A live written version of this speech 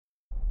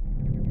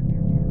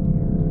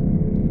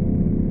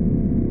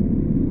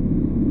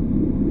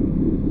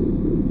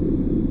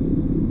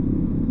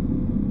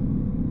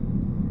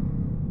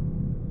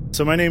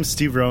So my name's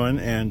Steve Rowan,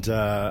 and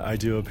I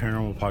do a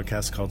paranormal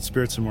podcast called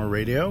Spirits and More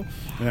Radio,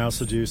 and I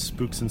also do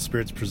Spooks and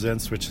Spirits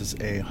Presents, which is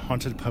a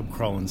haunted pub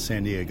crawl in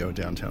San Diego,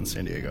 downtown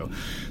San Diego.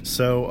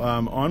 So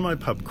on my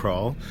pub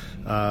crawl,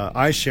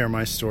 I share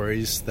my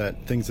stories,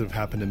 that things that have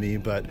happened to me,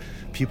 but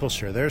people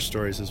share their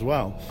stories as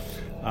well.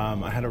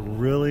 I had a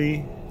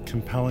really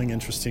compelling,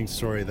 interesting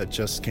story that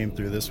just came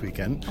through this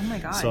weekend. Oh my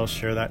God. So I'll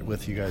share that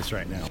with you guys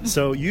right now.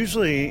 So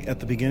usually at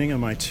the beginning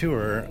of my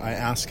tour, I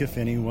ask if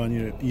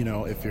anyone, you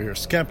know, if you're a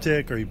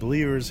skeptic or you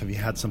believers, have you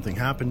had something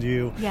happen to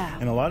you? Yeah.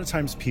 And a lot of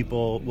times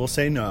people will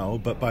say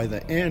no, but by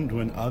the end,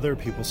 when other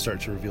people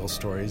start to reveal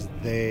stories,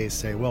 they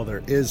say, well,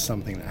 there is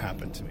something that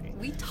happened to me.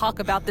 We talk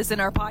about this in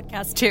our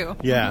podcast too.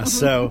 Yeah.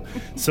 So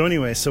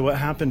anyway, so what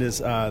happened is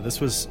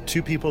this was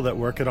two people that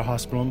work at a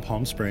hospital in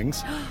Palm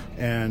Springs,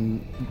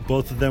 and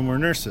both of them were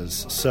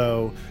nurses.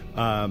 So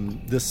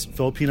this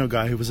Filipino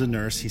guy who was a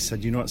nurse, he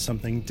said, you know what,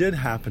 something did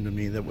happen to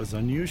me that was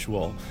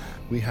unusual.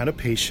 We had a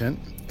patient,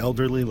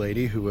 elderly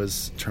lady who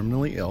was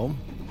terminally ill,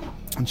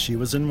 and she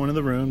was in one of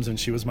the rooms, and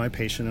she was my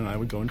patient, and I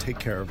would go and take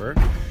care of her.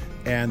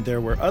 And there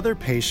were other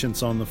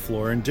patients on the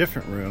floor in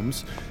different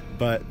rooms,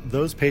 but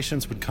those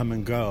patients would come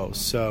and go.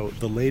 So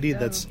the lady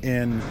that's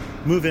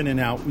move in and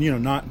out, you know,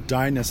 not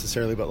die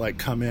necessarily, but like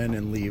come in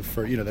and leave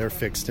for, you know, they're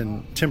fixed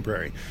and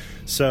temporary.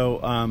 So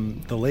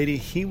the lady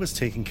he was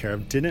taking care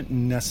of didn't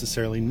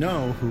necessarily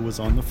know who was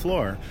on the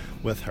floor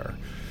with her.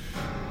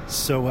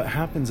 So what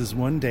happens is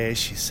one day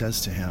she says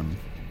to him,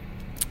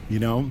 you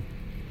know,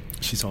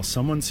 she saw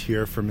someone's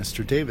here for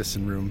Mr. Davis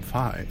in room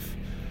 5.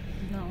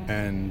 No.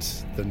 And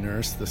the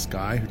nurse, this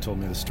guy who told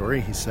me the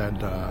story, he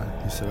said,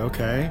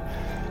 okay.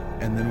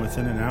 And then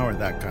within an hour,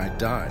 that guy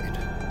died.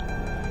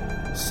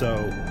 So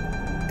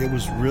it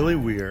was really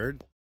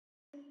weird.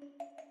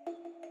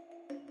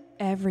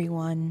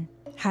 Everyone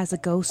has a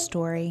ghost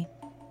story.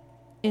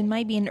 It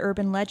might be an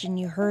urban legend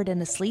you heard in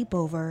a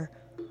sleepover,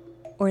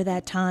 or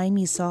that time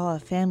you saw a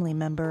family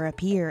member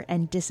appear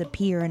and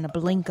disappear in a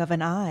blink of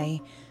an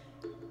eye,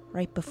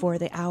 right before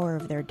the hour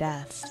of their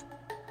death.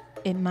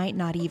 It might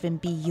not even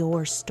be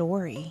your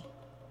story.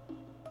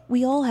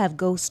 We all have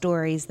ghost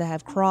stories that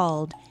have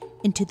crawled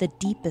into the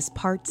deepest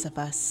parts of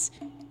us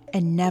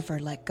and never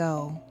let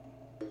go.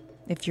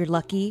 If you're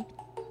lucky,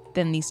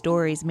 then these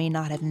stories may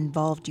not have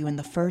involved you in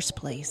the first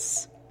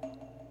place.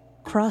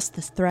 Cross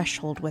this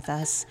threshold with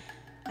us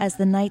as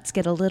the nights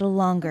get a little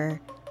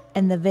longer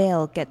and the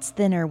veil gets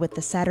thinner with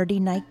the Saturday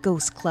Night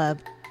Ghost Club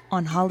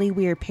on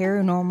Hollyweird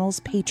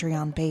Paranormal's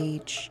Patreon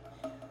page.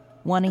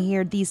 Want to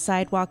hear these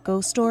sidewalk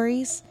ghost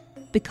stories?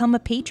 Become a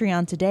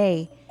Patreon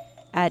today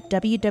at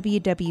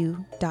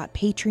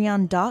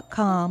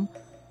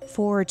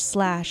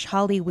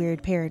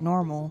www.patreon.com/Hollyweird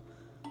Paranormal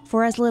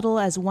for as little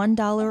as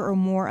 $1 or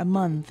more a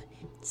month.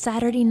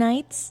 Saturday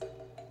nights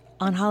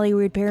on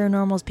Hollyweird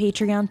Paranormal's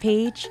Patreon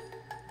page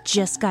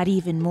just got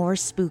even more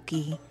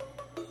spooky.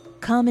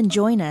 Come and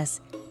join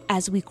us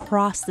as we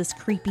cross this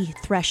creepy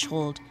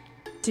threshold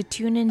to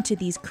tune into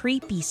these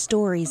creepy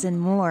stories and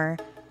more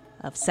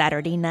of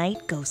Saturday Night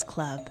Ghost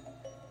Club.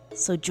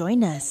 So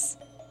join us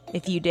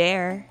if you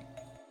dare.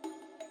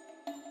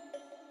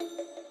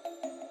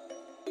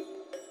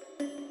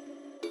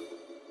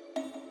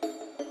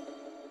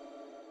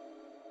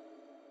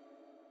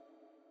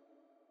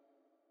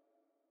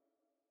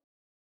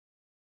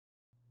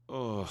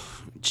 Oh,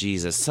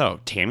 Jesus. So,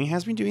 Tammy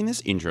has me doing this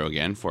intro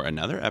again for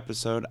another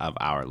episode of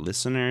our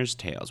Listeners'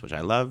 Tales, which I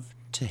love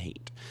to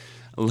hate.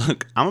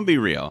 Look, I'm going to be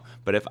real,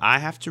 but if I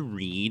have to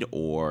read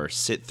or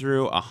sit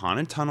through a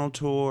haunted tunnel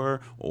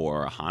tour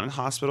or a haunted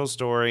hospital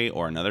story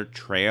or another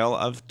Trail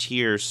of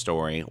Tears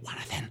story, what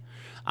then?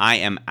 I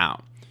am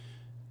out.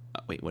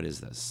 Wait, what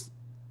is this?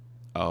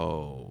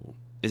 Oh,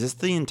 is this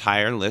the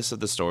entire list of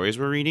the stories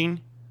we're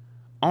reading?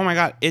 Oh my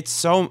God, it's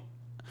so...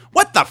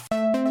 What the f***?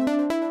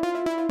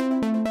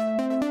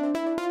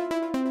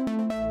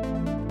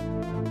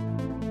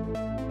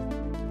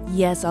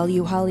 Yes, all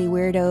you Holly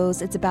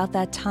weirdos, it's about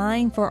that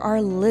time for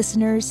our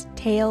Listeners'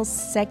 Tales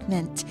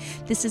segment.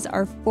 This is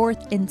our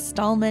 4th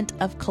installment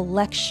of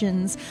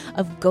collections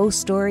of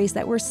ghost stories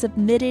that were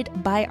submitted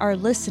by our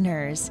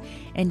listeners.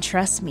 And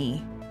trust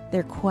me,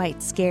 they're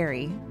quite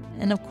scary.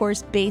 And of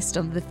course, based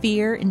on the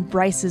fear in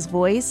Bryce's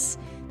voice,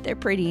 they're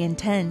pretty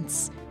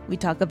intense. We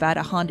talk about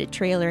a haunted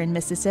trailer in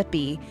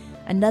Mississippi,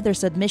 another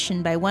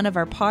submission by one of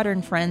our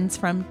Podern friends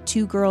from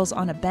Two Girls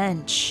on a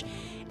Bench,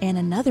 and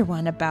another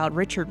one about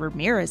Richard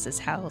Ramirez's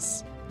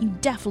house. You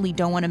definitely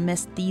don't want to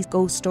miss these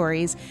ghost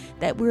stories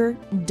that we're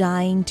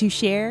dying to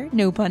share,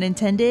 no pun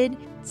intended.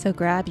 So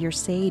grab your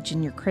sage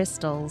and your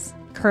crystals,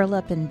 curl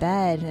up in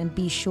bed, and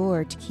be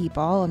sure to keep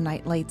all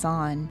night lights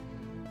on,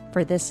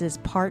 for this is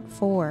part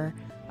 4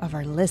 of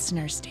our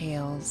Listeners'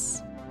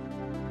 Tales.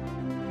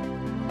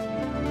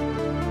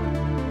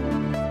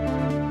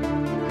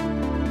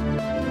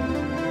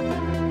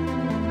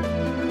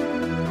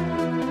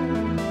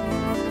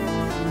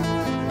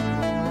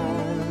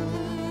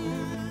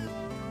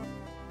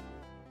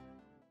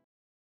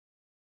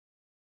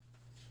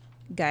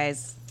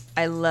 Guys,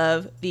 I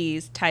love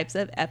these types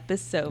of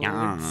episodes.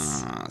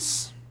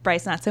 Yes.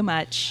 Bryce, not so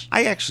much.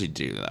 I actually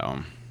do, though.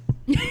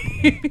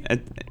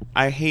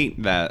 I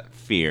hate that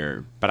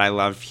fear, but I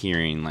love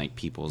hearing like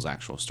people's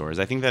actual stories.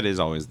 I think that is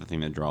always the thing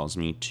that draws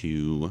me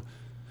to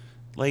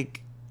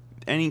like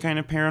any kind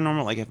of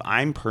paranormal. Like if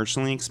I'm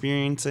personally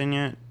experiencing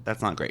it,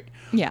 that's not great.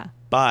 Yeah.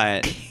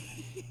 But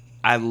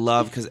I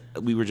love, because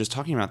we were just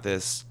talking about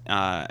this,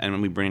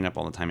 and we bring it up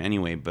all the time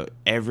anyway, but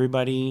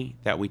everybody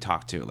that we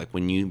talk to, like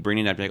when you bring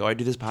it up, you're like, oh, I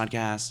do this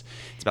podcast.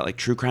 It's about like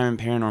true crime and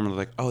paranormal. They're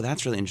like, oh,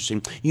 that's really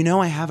interesting. You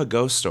know, I have a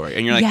ghost story.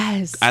 And you're like,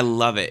 yes. I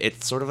love it.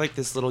 It's sort of like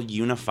this little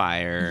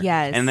unifier.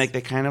 Yes. And like they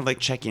kind of like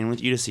check in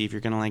with you to see if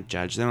you're going to like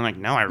judge them. I'm like,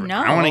 no, I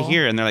No. want to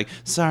hear it. And they're like,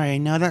 sorry,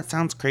 no, that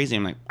sounds crazy.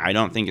 I'm like, I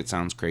don't think it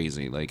sounds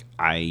crazy. Like,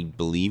 I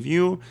believe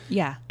you.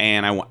 Yeah.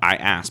 And I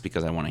ask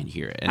because I want to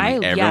hear it. And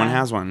like, everyone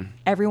has one.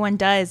 Everyone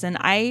does. And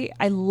I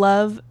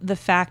love the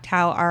fact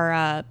how our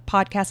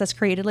podcast has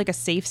created like a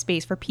safe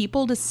space for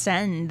people to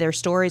send their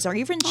stories or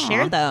even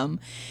share them.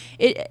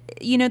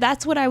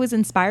 That's what I was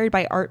inspired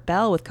by Art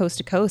Bell with Coast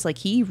to Coast. Like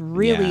he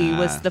really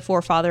was the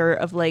forefather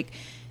of like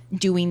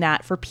doing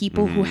that for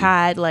people who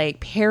had like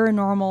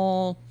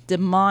paranormal,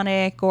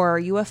 demonic, or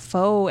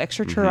UFO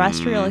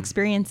extraterrestrial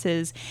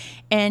experiences.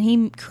 And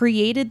he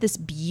created this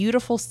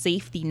beautiful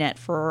safety net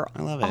for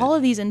all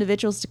of these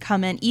individuals to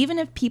come in, even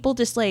if people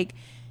just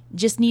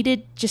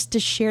needed to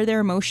share their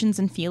emotions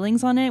and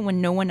feelings on it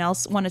when no one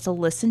else wanted to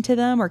listen to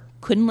them or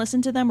couldn't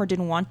listen to them or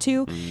didn't want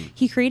to.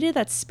 He created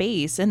that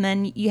space. And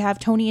then you have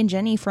Tony and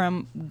Jenny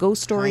from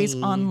Ghost Stories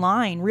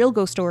Online, Real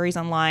Ghost Stories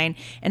Online.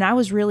 And I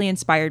was really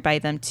inspired by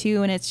them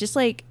too. And it's just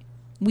like,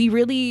 we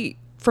really,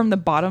 from the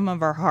bottom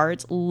of our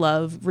hearts,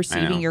 love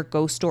receiving your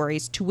ghost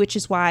stories, to which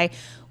is why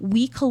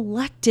we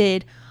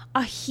collected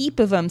a heap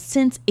of them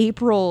since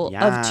April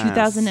of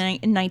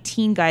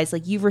 2019, guys.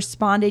 Like, you've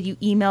responded, you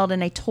emailed,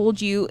 and I told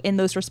you in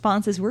those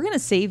responses, we're going to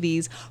save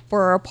these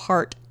for our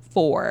part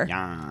 4.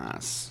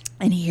 Yes.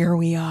 And here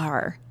we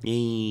are.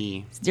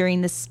 Yay.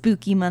 During the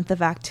spooky month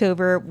of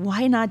October,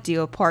 why not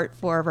do a part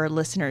 4 of our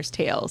listeners'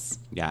 tales?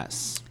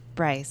 Yes.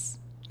 Bryce.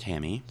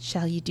 Tammy.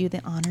 Shall you do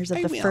the honors of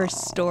I the will.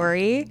 first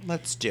story?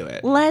 Let's do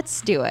it. Let's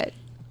do it.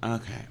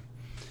 Okay.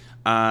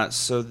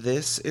 So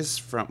this is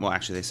from, well,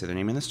 actually they say their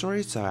name in the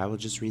story, so I will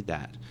just read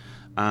that.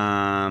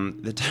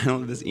 The title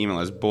of this email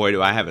is, Boy,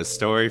 Do I Have a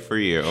Story for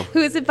You. Who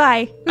is it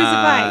by? Who's it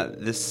by?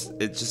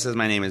 It just says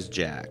my name is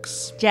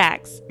Jax.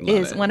 Jax Love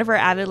is it. one of our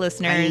avid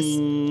listeners.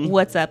 Hi.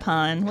 What's up,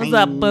 hon? What's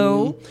Hi. up,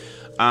 boo?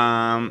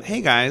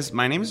 Hey guys,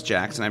 my name is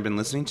Jax, and I've been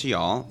listening to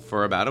y'all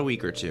for about a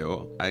week or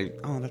two.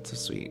 Oh, that's so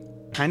sweet.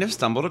 Kind of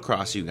stumbled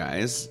across you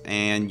guys,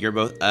 and you're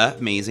both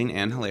amazing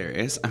and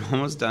hilarious. I'm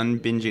almost done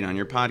binging on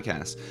your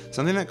podcast.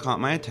 Something that caught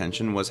my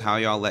attention was how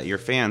y'all let your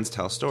fans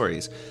tell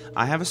stories.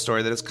 I have a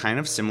story that is kind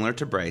of similar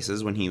to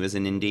Bryce's when he was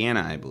in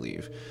Indiana, I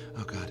believe.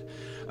 Oh, God.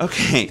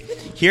 Okay,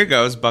 here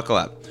goes. Buckle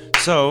up.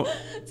 So,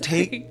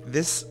 take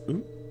this...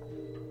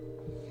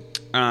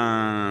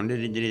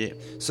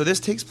 So this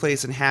takes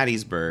place in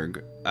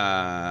Hattiesburg,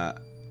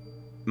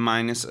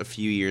 minus a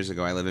few years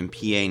ago. I live in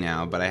PA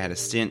now, but I had a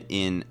stint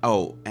in,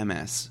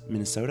 MS.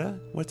 Minnesota?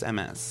 What's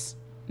MS?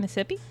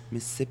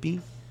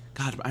 Mississippi?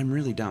 God, I'm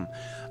really dumb.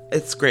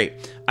 It's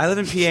great. I live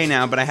in PA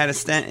now, but I had a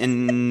stint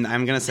in,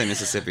 I'm going to say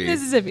Mississippi.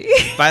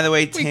 By the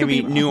way,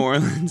 Tammy, New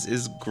Orleans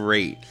is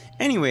great.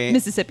 Anyway.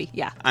 Mississippi,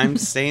 yeah. I'm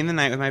staying the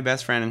night with my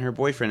best friend and her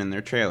boyfriend in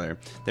their trailer.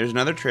 There's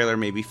another trailer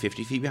maybe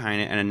 50 feet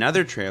behind it, and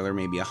another trailer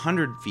maybe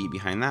 100 feet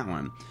behind that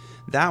one.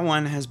 That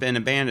one has been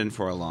abandoned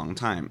for a long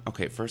time.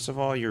 Okay, first of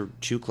all, you're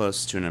too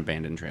close to an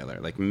abandoned trailer.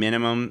 Like,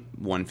 minimum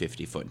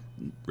 150-foot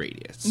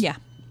radius. Yeah.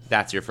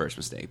 That's your first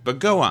mistake. But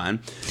go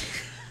on.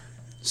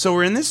 So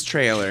we're in this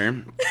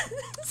trailer.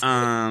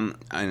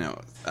 I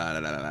know.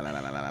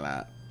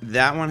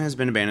 That one has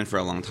been abandoned for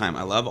a long time.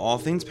 I love all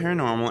things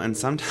paranormal and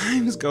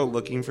sometimes go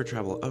looking for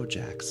trouble. Oh,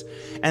 Jax.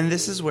 And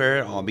this is where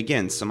it all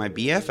begins. So my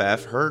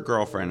BFF, her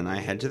girlfriend, and I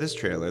head to this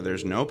trailer.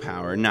 There's no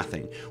power,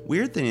 nothing.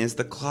 Weird thing is,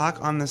 the clock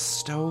on the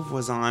stove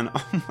was on.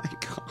 Oh, my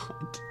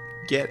God.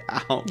 Get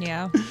out.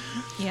 Yeah.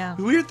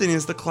 The weird thing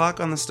is, the clock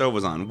on the stove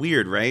was on.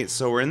 Weird, right?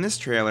 So we're in this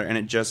trailer, and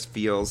it just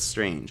feels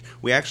strange.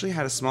 We actually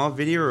had a small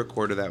video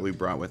recorder that we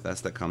brought with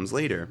us that comes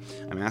later.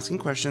 I'm asking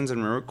questions,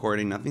 and we're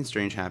recording. Nothing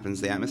strange happens.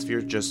 The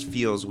atmosphere just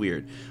feels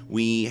weird.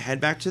 We head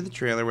back to the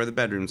trailer where the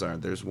bedrooms are.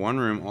 There's one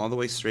room all the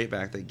way straight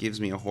back that gives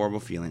me a horrible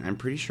feeling. I'm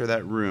pretty sure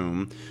that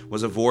room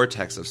was a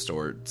vortex of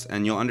sorts,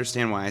 and you'll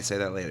understand why I say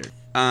that later.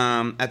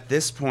 At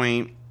this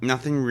point,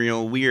 nothing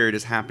real weird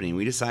is happening.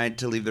 We decide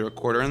to leave the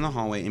recorder in the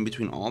hallway in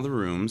between all the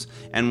rooms,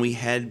 and we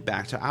head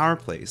back to our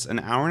place. An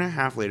hour and a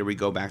half later, we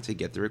go back to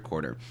get the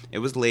recorder. It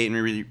was late,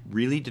 and we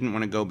really didn't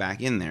want to go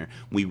back in there.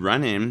 We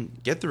run in,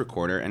 get the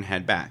recorder, and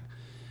head back.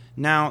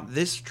 Now,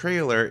 this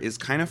trailer is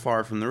kind of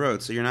far from the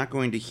road, so you're not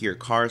going to hear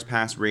cars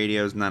pass,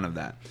 radios, none of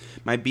that.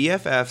 My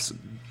BFF's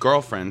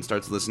girlfriend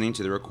starts listening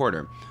to the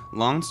recorder.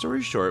 Long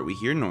story short, we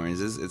hear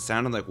noises. It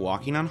sounded like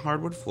walking on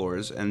hardwood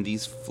floors, and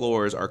these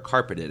floors are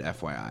carpeted,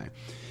 FYI.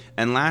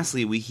 And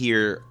lastly, we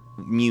hear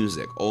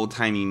music,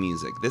 old-timey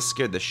music. This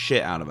scared the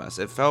shit out of us.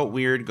 It felt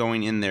weird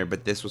going in there,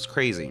 but this was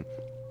crazy.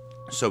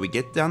 So we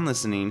get done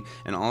listening,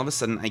 and all of a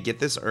sudden I get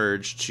this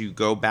urge to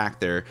go back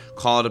there,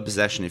 call it a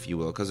possession, if you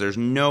will, because there's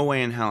no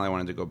way in hell I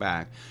wanted to go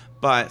back.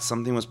 But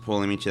something was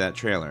pulling me to that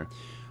trailer.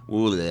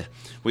 Ooh,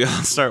 we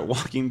all start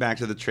walking back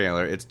to the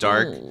trailer. It's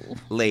dark,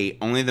 late,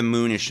 only the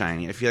moon is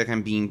shining. I feel like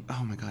I'm being,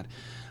 oh my God.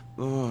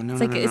 Oh, no,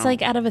 It's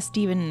like out of a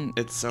Stephen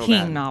It's so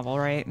King bad. novel,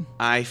 right?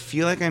 I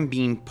feel like I'm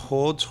being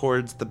pulled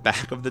towards the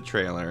back of the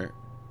trailer.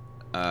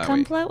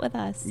 Come float with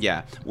us.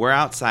 Yeah, we're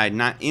outside,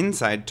 not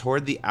inside,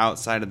 toward the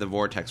outside of the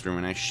vortex room,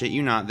 and I shit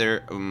you not,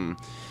 there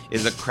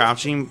is a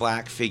crouching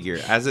black figure.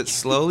 As it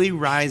slowly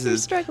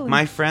rises, struggling.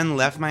 my friend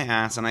left my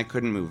ass and I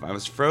couldn't move. I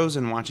was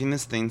frozen watching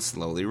this thing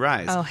slowly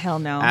rise. Oh, hell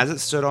no. As it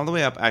stood all the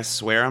way up, I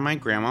swear on my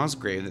grandma's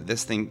grave that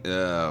this thing,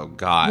 oh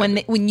God.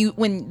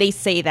 When they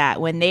say that,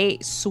 when they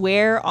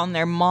swear on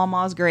their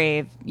mama's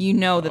grave, you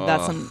know that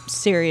that's some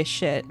serious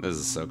shit. This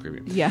is so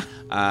creepy. Yeah.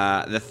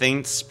 The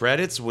thing spread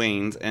its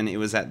wings, and it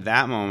was at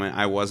that moment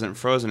I wasn't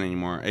frozen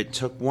anymore. It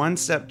took one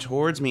step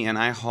towards me, and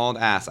I hauled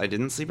ass. I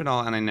didn't sleep at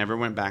all, and I never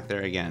went back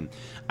there again.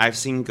 I've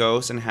seen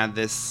ghosts and had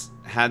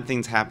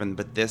things happen,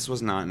 but this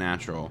was not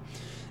natural.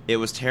 It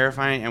was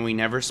terrifying, and we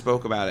never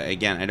spoke about it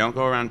again. I don't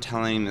go around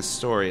telling this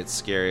story. It's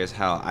scary as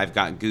hell. I've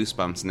got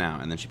goosebumps now.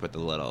 And then she put the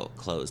little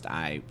closed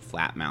eye,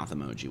 flat mouth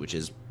emoji, which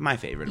is my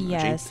favorite emoji.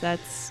 Yes,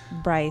 that's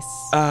Bryce.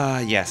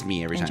 Yes,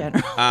 me every In time.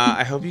 general.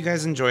 I hope you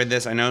guys enjoyed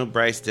this. I know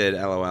Bryce did,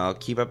 LOL.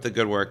 Keep up the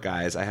good work,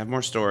 guys. I have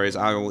more stories.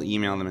 I will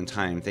email them in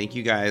time. Thank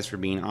you guys for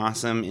being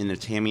awesome in the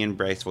Tammy and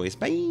Bryce voice.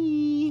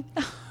 Bye.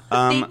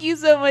 Thank you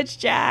so much,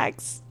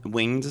 Jax.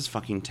 Wings is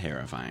fucking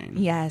terrifying.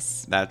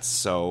 Yes, That's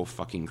so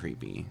fucking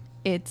creepy.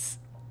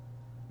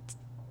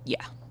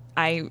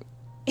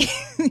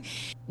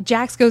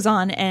 Jax goes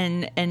on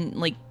and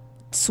like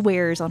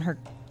swears on her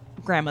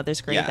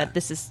grandmother's grave Yeah. that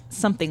this is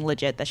something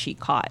legit that she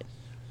caught.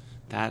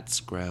 That's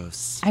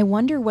gross. I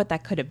wonder what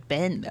that could have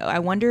been, though. I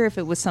wonder if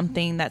it was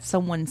something that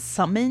someone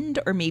summoned,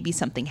 or maybe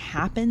something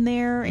happened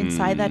there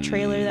inside that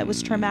trailer that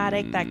was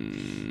traumatic, that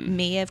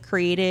may have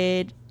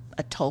created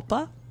a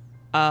tulpa.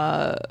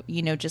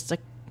 Just a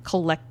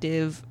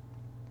collective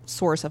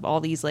source of all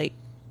these like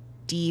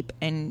deep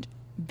and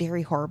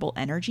very horrible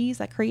energies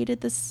that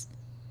created this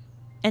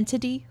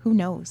entity. Who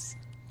knows?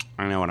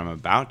 I know what I'm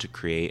about to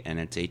create, and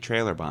it's a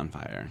trailer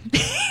bonfire.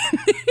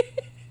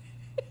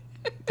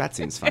 That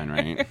seems fine,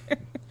 right?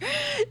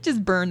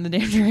 Just burn the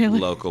damn trailer.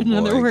 Local In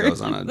other boy words.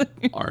 goes on an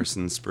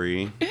arson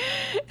spree.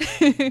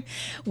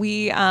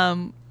 We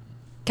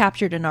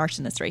captured an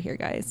arsonist right here,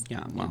 guys.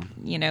 Yeah, well,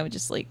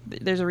 Just like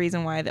there's a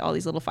reason why all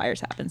these little fires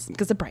happen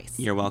because of Bryce.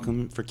 you're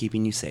welcome for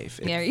keeping you safe.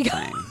 It's There you go.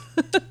 fine.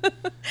 Oh,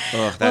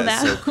 Well,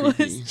 that is so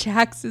creepy. was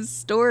Jax's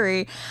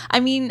story. I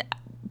mean,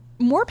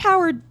 more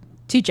power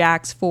to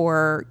Jax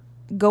for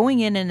going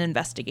in and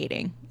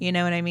investigating. You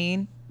know what I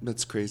mean?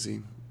 That's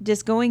crazy.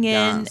 Just going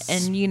in Yes.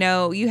 and,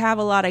 you have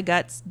a lot of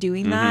guts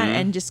doing that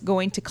and just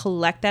going to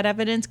collect that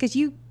evidence because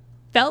you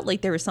felt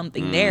like there was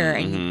something there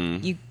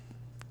and you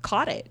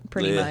caught it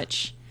pretty Blech.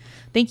 much.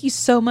 Thank you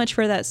so much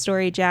for that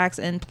story, Jax.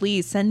 And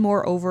please send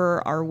more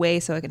over our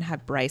way so I can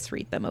have Bryce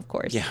read them, of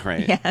course. Yeah,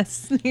 right.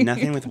 Yes.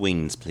 Nothing with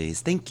wings,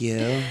 please. Thank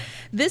you.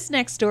 This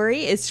next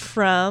story is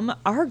from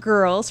our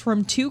girls,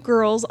 from Two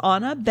Girls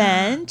on a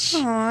Bench,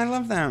 Oh, I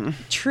love them.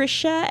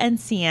 Trisha and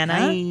Sienna.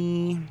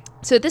 Hi.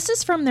 So this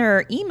is from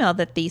their email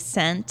that they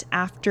sent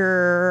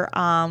after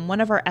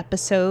one of our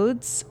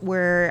episodes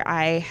where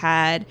I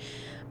had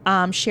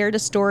shared a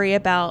story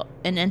about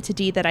an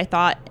entity that I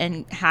thought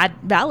and had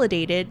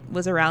validated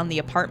was around the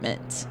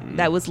apartment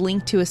that was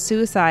linked to a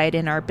suicide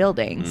in our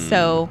building.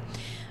 So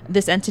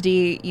this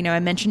entity, I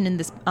mentioned in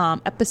this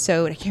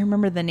episode, I can't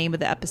remember the name of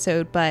the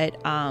episode, but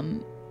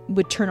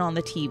would turn on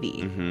the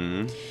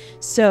TV.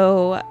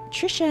 So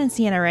Trisha and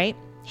Sienna write,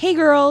 "Hey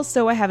girls,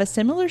 so I have a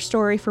similar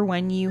story for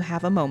when you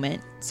have a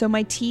moment. So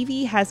my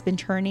TV has been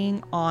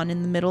turning on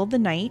in the middle of the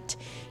night,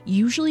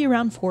 usually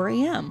around 4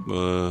 a.m.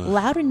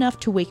 Loud enough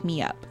to wake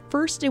me up.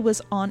 First, it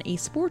was on a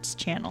sports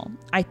channel.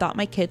 I thought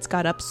my kids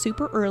got up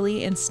super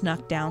early and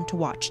snuck down to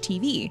watch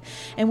TV.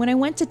 And when I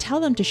went to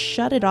tell them to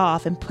shut it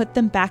off and put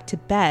them back to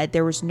bed,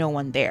 there was no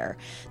one there.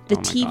 The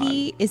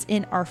TV is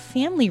in our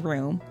family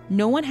room.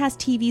 No one has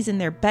TVs in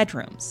their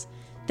bedrooms.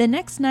 The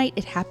next night,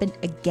 it happened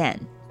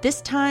again. This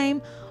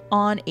time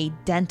on a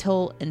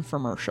dental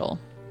infomercial."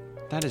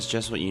 That is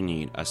just what you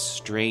need. A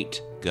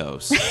straight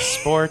ghost.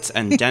 Sports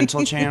and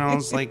dental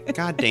channels. Like,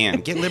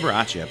 goddamn. Get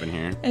Liberace up in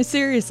here.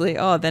 Seriously,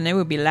 then it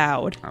would be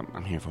loud.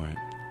 I'm here for it.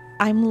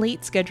 I'm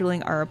late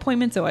scheduling our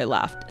appointment, so I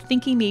left,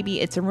 thinking maybe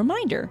it's a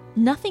reminder.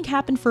 Nothing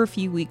happened for a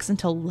few weeks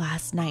until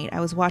last night. I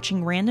was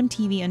watching random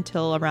TV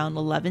until around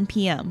 11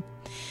 p.m.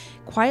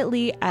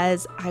 Quietly,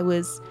 as I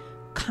was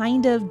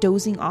kind of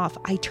dozing off,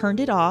 I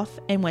turned it off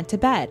and went to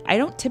bed. I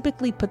don't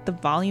typically put the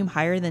volume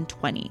higher than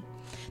 20.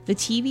 The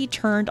TV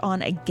turned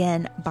on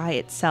again by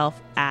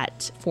itself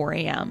at 4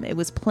 a.m. It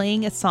was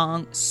playing a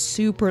song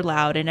super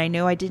loud, and I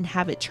know I didn't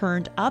have it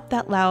turned up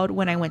that loud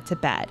when I went to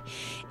bed.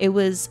 It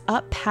was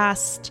up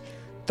past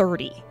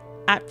 30.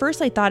 At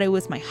first, I thought it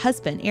was my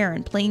husband,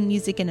 Aaron, playing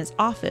music in his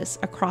office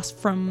across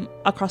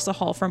the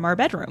hall from our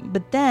bedroom.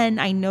 But then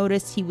I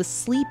noticed he was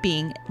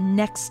sleeping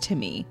next to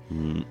me.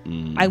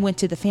 I went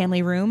to the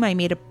family room. I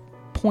made a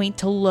point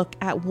to look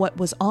at what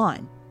was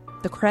on.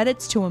 The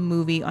credits to a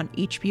movie on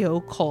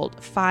HBO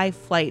called 5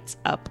 Flights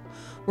Up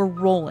were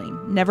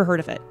rolling. Never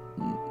heard of it.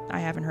 I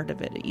haven't heard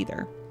of it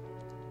either.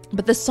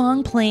 But the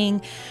song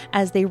playing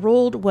as they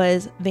rolled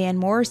was Van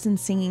Morrison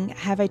singing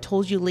Have I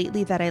Told You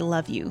Lately That I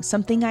Love You?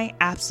 Something I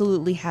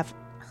absolutely have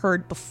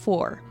heard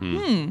before.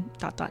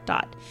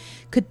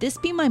 Could this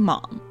be my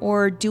mom?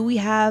 Or do we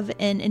have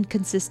an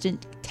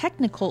inconsistent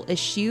technical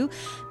issue?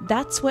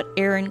 That's what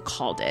Aaron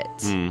called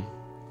it.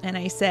 And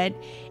I said,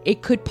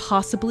 it could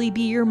possibly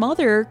be your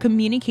mother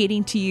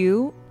communicating to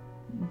you.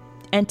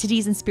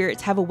 Entities and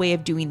spirits have a way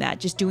of doing that.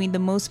 Just doing the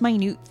most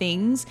minute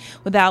things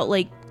without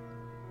like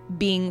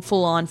being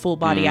full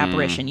body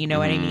apparition. You know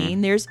what I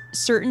mean? There's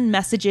certain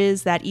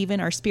messages that even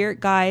our spirit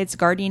guides,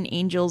 guardian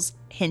angels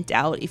hint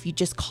out if you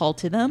just call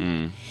to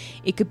them.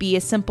 It could be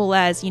as simple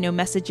as,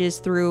 messages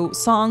through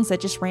songs that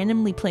just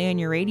randomly play on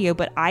your radio.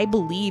 But I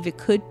believe it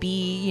could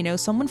be,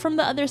 someone from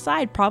the other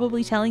side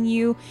probably telling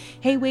you,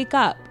 hey, wake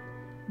up.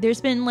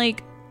 There's been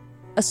like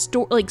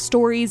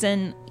stories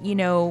and,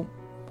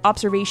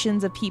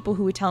 observations of people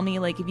who would tell me,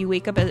 like, if you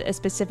wake up at a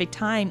specific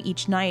time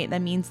each night, that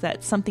means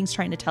that something's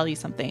trying to tell you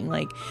something.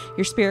 Like,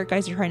 your spirit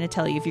guides are trying to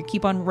tell you. If you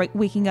keep on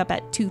waking up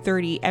at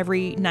 2:30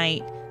 every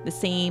night, the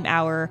same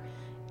hour,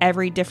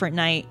 every different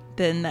night,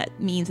 then that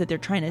means that they're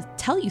trying to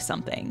tell you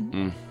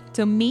something.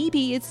 So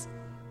maybe it's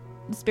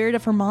the spirit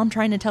of her mom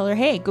trying to tell her,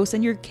 hey, go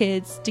send your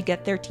kids to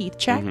get their teeth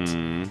checked.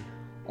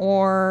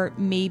 Or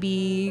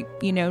maybe,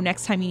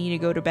 next time you need to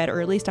go to bed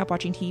early, stop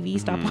watching TV,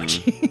 stop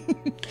watching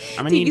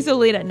TV so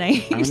late at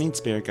night. I'm going to need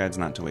spirit guides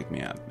not to wake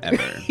me up,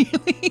 ever.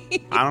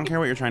 I don't care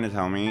what you're trying to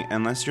tell me.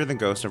 Unless you're the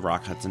ghost of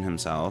Rock Hudson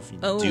himself,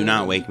 do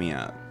not wake me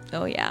up.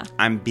 Oh, yeah.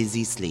 I'm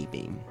busy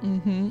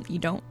sleeping. You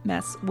don't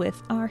mess with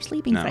our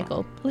sleeping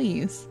cycle,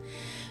 please.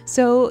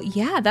 So,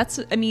 yeah, that's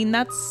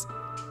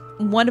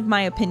one of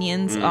my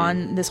opinions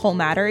on this whole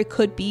matter. It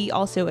could be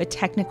also a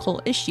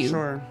technical issue.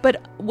 Sure. But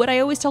what I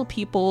always tell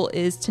people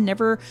is to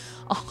never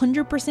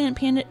 100%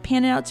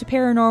 pan it out to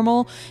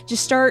paranormal.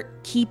 Just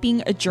start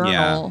keeping a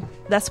journal. Yeah.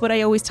 That's what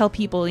I always tell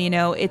people.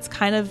 It's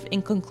kind of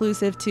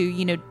inconclusive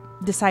to,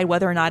 decide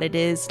whether or not it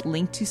is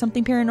linked to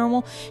something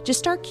paranormal. Just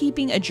start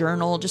keeping a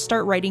journal. Just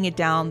start writing it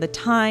down, the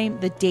time,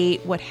 the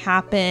date, what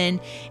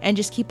happened, and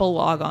just keep a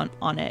log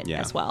on it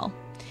as well.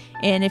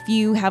 And if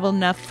you have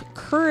enough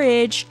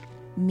courage,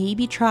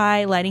 maybe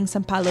try lighting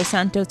some Palo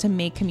Santo to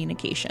make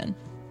communication.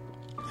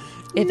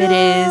 If it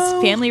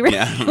is family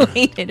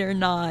related or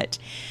not.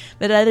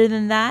 But other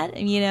than that,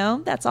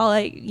 that's all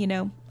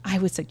I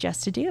would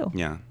suggest to do.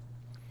 Yeah.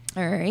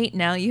 All right.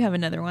 Now you have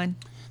another one.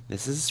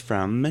 This is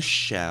from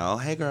Michelle.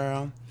 Hey,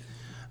 girl.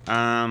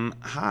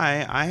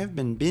 Hi, I have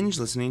been binge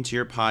listening to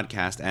your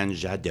podcast and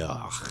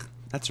j'adore.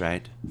 That's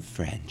right,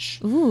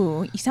 French.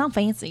 Ooh, you sound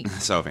fancy.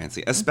 So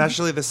fancy.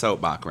 Especially the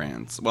soapbox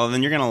rants. Well,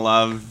 then you're going to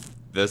love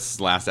this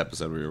last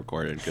episode we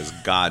recorded, because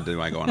God, do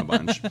I go on a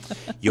bunch.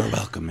 You're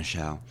welcome,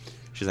 Michelle.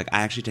 She's like,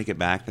 I actually take it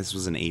back. This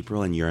was in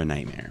April and you're a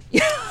nightmare.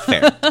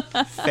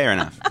 Fair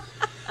enough.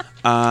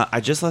 I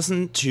just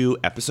listened to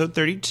episode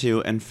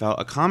 32 and felt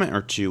a comment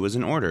or two was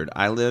in order.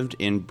 I lived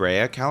in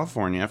Brea,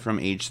 California from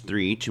age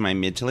 3 to my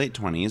mid to late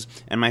 20s,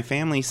 and my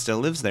family still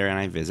lives there and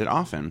I visit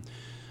often.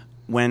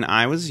 When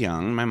I was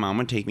young, my mom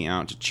would take me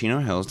out to Chino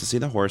Hills to see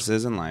the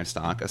horses and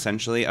livestock,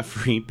 essentially a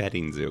free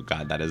petting zoo.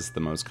 God, that is the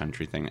most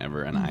country thing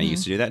ever, and I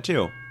used to do that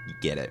too. You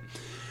get it.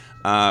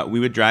 We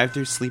would drive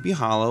through Sleepy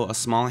Hollow, a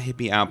small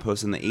hippie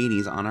outpost in the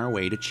 80s, on our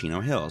way to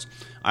Chino Hills.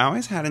 I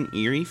always had an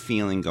eerie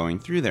feeling going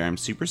through there. I'm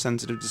super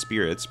sensitive to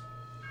spirits,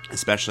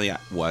 especially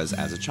was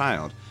as a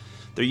child.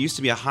 There used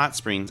to be a hot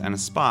springs and a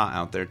spa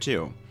out there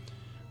too.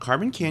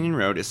 Carbon Canyon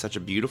Road is such a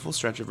beautiful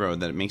stretch of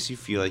road that it makes you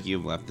feel like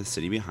you've left the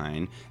city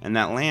behind, and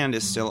that land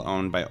is still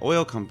owned by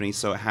oil companies,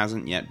 so it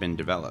hasn't yet been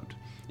developed.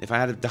 If I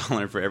had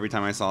 $1 for every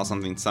time I saw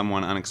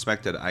someone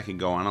unexpected, I could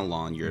go on a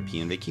long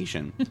European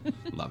vacation.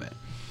 Love it.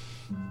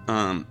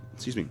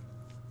 Excuse me.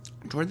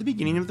 Toward the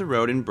beginning of the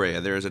road in Brea,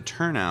 there is a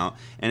turnout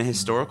and a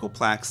historical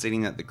plaque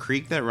stating that the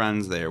creek that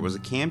runs there was a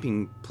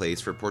camping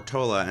place for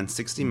Portola and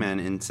 60 men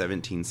in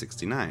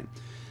 1769.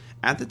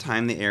 At the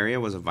time, the area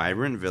was a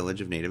vibrant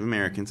village of Native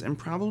Americans and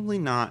probably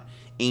not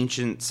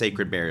ancient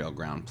sacred burial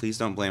ground. Please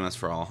don't blame us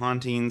for all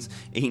hauntings.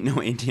 Ain't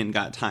no Indian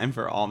got time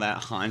for all that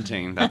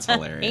haunting. That's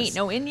hilarious. Ain't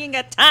no Indian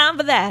got time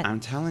for that.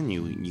 I'm telling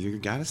you, you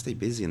gotta stay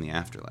busy in the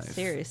afterlife.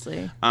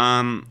 Seriously.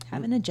 Have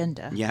an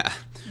agenda. Yeah.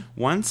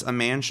 Once a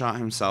man shot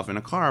himself in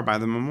a car by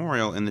the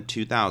memorial in the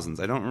 2000s.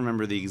 I don't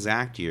remember the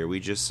exact year. We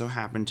just so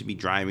happened to be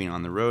driving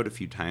on the road a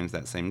few times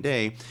that same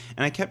day,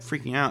 and I kept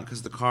freaking out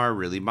because the car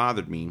really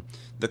bothered me.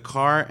 The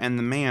car and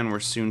the man were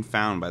soon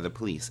found by the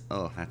police.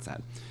 Oh, that's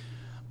sad.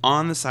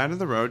 On the side of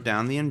the road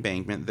down the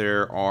embankment,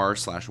 there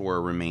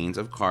were remains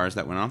of cars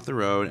that went off the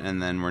road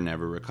and then were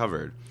never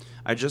recovered.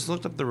 I just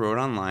looked up the road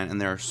online, and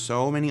there are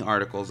so many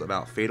articles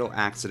about fatal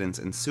accidents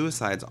and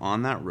suicides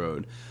on that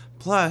road.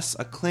 Plus,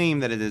 a claim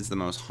that it is the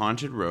most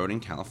haunted road in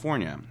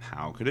California.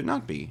 How could it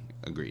not be?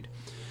 Agreed.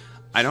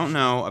 I don't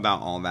know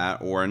about all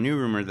that, or a new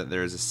rumor that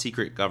there is a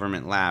secret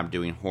government lab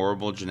doing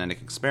horrible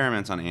genetic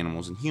experiments on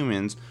animals and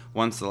humans.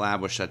 Once the lab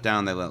was shut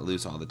down, they let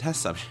loose all the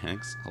test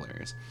subjects.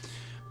 Hilarious.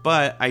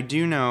 But I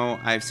do know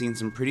I've seen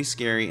some pretty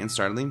scary and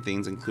startling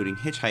things, including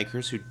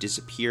hitchhikers who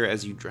disappear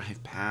as you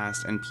drive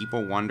past, and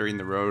people wandering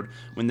the road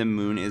when the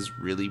moon is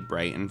really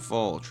bright and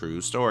full. True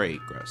story.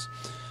 Gross.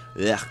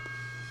 Ugh.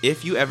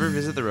 If you ever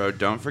visit the road,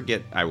 don't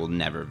forget... I will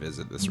never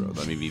visit this road.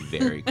 Let me be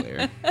very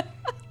clear.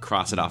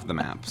 Cross it off the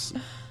maps.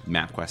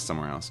 MapQuest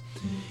somewhere else.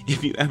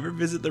 If you ever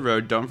visit the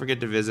road, don't forget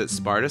to visit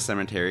Sparta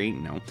Cemetery,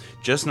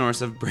 just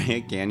north of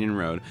Brea Canyon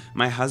Road.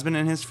 My husband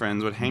and his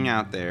friends would hang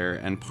out there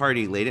and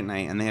party late at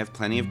night, and they have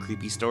plenty of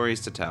creepy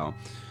stories to tell.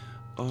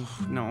 Oh,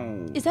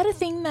 no. Is that a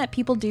thing that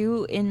people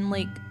do in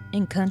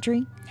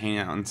country? Hang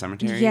out in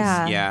cemeteries?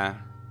 Yeah. Yeah.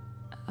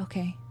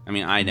 Okay. I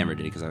mean, I never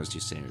did because I was too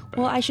scared.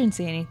 Well, I shouldn't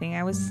say anything.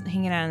 I was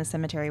hanging out in the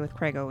cemetery with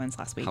Craig Owens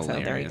last week, hilarious.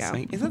 So there you go.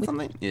 Like, is that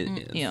something?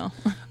 It is. Yeah.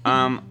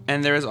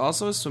 And there is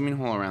also a swimming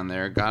hole around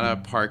there. Gotta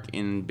park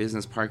in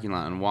business parking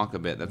lot and walk a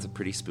bit. That's a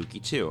pretty spooky,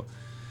 too.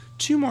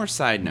 2 more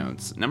side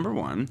notes. Number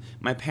 1,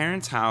 my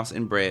parents' house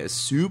in Brea is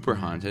super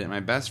haunted, and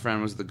my best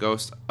friend was the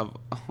ghost of...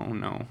 Oh,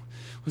 no.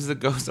 Was the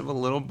ghost of a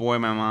little boy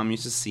my mom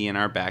used to see in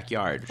our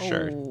backyard.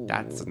 Sure,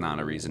 that's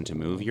not a reason to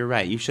move. You're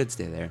right. You should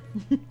stay there.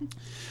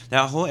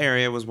 That whole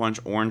area was once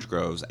orange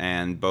groves,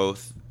 and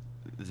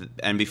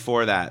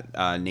before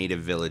that,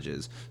 native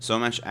villages. So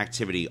much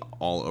activity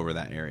all over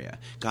that area.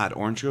 God,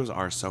 orange groves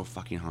are so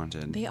fucking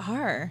haunted. They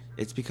are.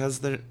 It's because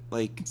they're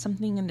like...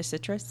 Something in the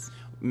citrus?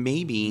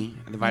 Maybe.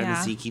 The vitamin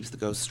C keeps the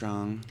ghost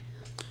strong.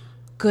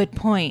 Good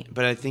point.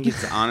 But I think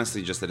it's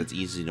honestly just that it's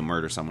easy to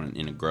murder someone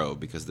in a grove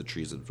because the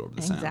trees absorb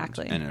the sound.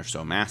 Exactly. And they're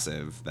so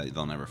massive that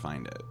they'll never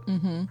find it.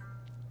 Mm-hmm.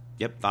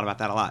 Yep, thought about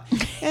that a lot.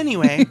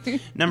 Anyway,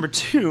 number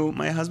 2,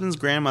 my husband's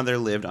grandmother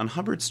lived on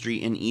Hubbard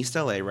Street in East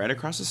LA, right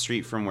across the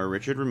street from where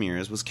Richard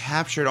Ramirez was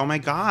captured. Oh my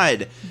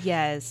God.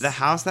 Yes. The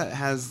house that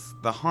has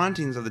the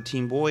hauntings of the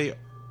teen boy...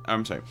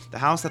 The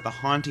house that the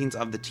hauntings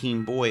of the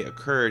teen boy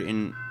occurred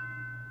in...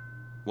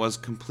 was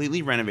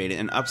completely renovated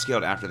and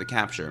upscaled after the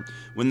capture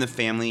when the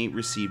family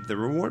received the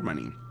reward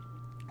money.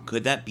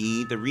 Could that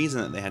be the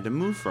reason that they had to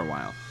move for a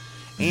while?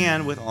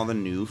 And with all the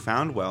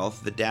newfound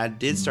wealth, the dad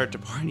did start to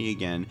party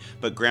again,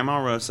 but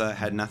Grandma Rosa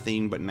had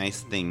nothing but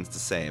nice things to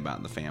say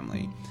about the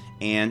family.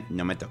 And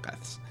no me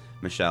tocas.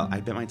 Michelle, I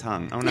bit my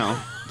tongue. Oh no.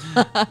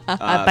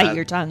 Bite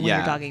your tongue when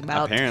you're talking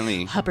about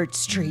apparently Hubbard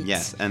Street.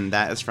 Yes, and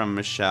that is from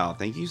Michelle.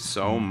 Thank you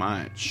so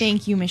much.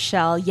 Thank you,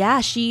 Michelle.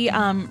 Yeah, she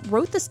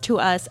wrote this to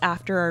us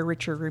after our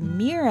Richard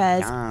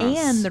Ramirez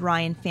and the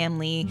Ryan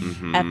family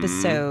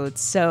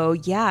episodes. So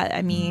yeah,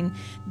 I mean,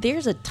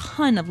 there's a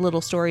ton of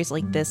little stories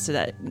like this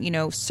that,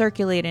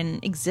 circulate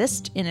and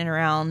exist in and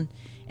around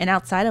and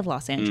outside of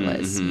Los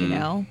Angeles,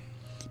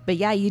 But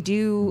yeah, you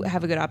do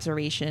have a good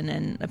observation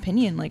and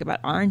opinion about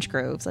orange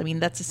groves. I mean,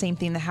 that's the same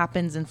thing that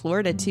happens in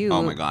Florida too.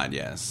 Oh my God,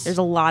 yes. There's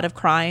a lot of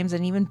crimes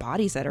and even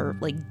bodies that are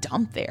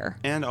dumped there.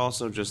 And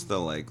also just the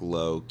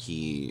low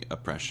key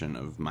oppression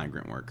of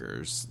migrant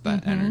workers.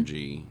 That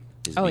energy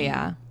is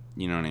yeah.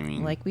 You know what I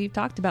mean? Like we've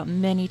talked about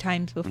many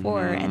times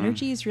before,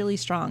 energy is really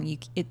strong.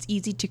 It's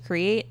easy to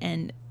create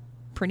and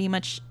pretty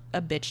much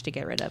a bitch to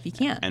get rid of. You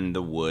can't. And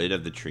the wood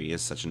of the tree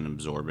is such an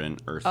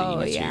absorbent, earthy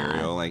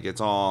material. Yeah.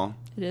 It's all...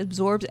 It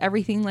absorbs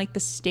everything like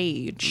the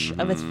stage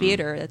of a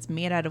theater that's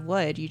made out of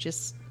wood. It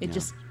just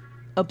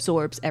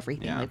absorbs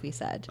everything, like we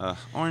said.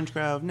 Orange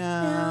Grove,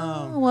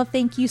 no. Oh, well,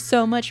 thank you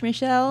so much,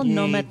 Michelle. Yay,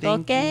 No me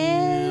thank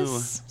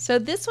toques. So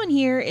this one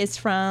here is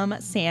from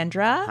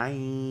Sandra.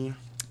 Hi.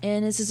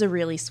 And this is a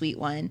really sweet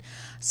one.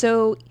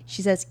 So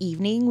she says,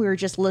 evening. We were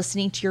just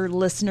listening to your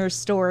listeners'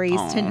 stories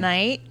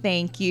tonight.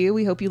 Thank you.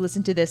 We hope you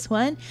listened to this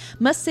one.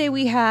 Must say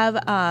we have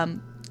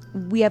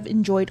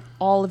enjoyed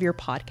all of your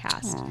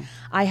podcasts.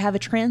 I have a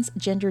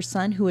transgender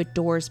son who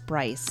adores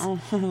Bryce.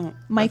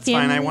 My That's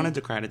family... fine. I wanted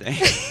to cry today.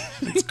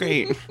 It's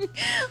great.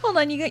 Hold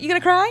on. You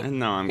gonna cry?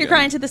 No, I'm You're good.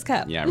 crying to this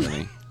cup. Yeah,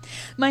 really.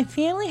 My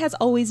family has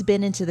always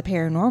been into the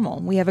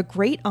paranormal. We have a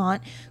great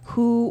aunt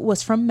who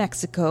was from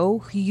Mexico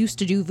who used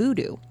to do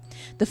voodoo.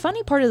 The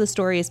funny part of the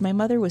story is my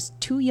mother was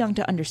too young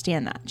to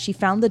understand that. She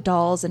found the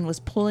dolls and was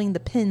pulling the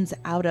pins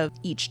out of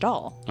each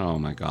doll. Oh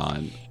my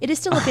God. It is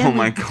still a family. Oh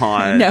my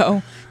God.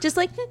 No. Just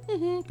pulling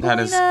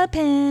a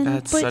pin.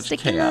 That's such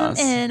sticking chaos.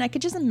 them in. I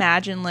could just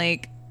imagine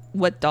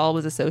what doll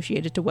was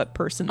associated to what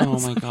person. Oh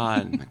my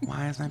God.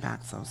 Why is my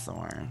back so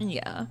sore?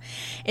 Yeah.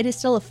 It is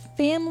still a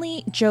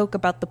family joke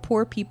about the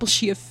poor people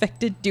she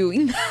affected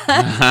doing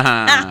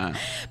that.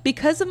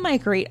 Because of my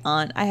great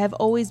aunt, I have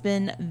always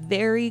been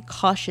very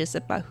cautious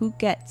about who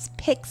gets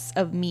pics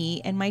of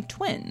me and my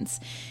twins.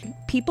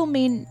 People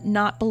may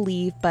not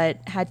believe, but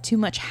had too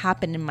much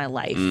happen in my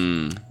life.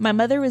 My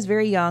mother was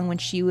very young when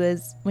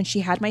she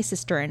had my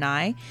sister and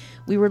I.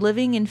 We were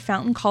living in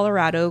Fountain,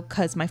 Colorado,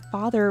 because my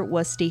father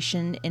was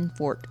stationed in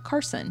Fort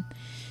Carson.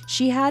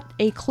 She had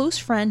a close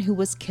friend who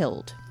was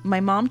killed. My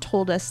mom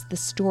told us the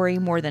story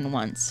more than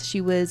once.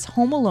 She was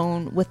home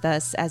alone with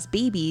us as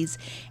babies,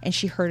 and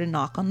she heard a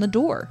knock on the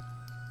door.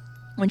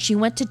 When she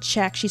went to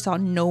check, she saw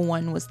no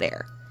one was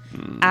there.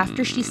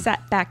 After she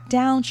sat back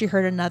down, she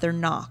heard another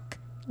knock,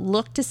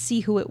 looked to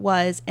see who it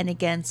was, and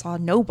again saw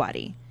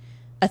nobody.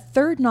 A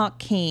third knock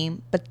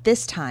came, but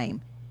this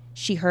time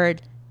she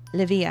heard,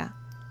 "Livia,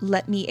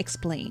 let me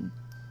explain."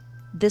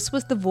 This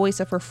was the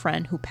voice of her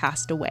friend who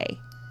passed away.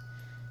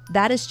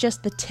 That is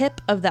just the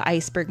tip of the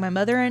iceberg. My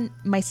mother and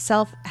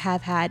myself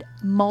have had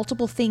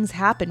multiple things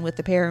happen with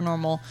the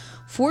paranormal.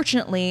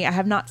 Fortunately, I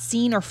have not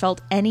seen or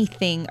felt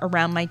anything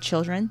around my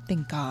children,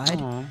 thank God.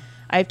 Aww.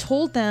 I've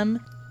told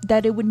them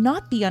that it would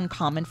not be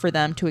uncommon for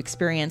them to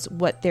experience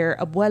what their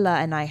abuela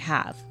and I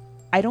have.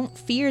 I don't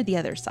fear the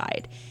other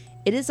side.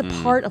 It is a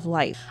part of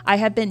life. I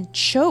have been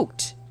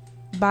choked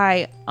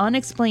by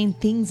unexplained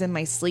things in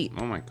my sleep.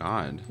 Oh my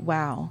God.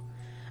 Wow.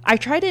 I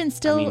try to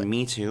instill... I mean,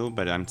 me too,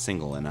 but I'm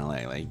single in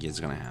LA. Like, it's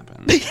gonna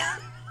happen.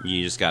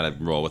 You just gotta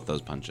roll with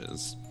those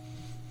punches.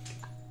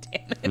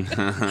 Damn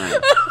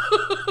it.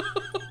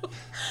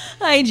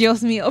 Ay,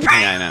 Dios mío. Yeah,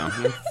 I know.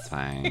 It's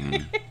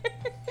fine.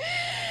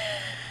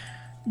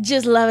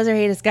 Just love us or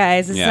hate us,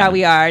 guys. This is Yeah. how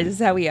we are. This is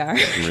how we are.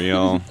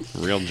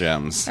 Real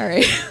gems. All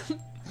right.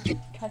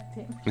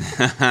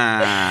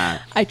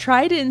 I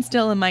try to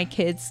instill in my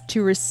kids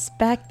to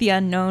respect the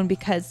unknown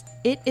because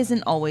it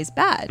isn't always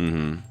bad.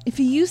 If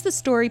you use the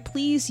story,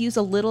 please use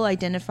a little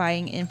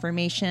identifying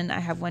information. I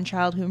have one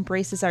child who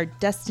embraces our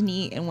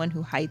destiny and one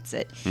who hides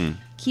it.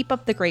 Keep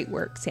up the great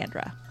work,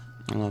 Sandra.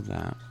 I love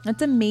that.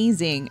 That's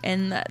amazing.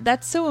 And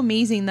that's so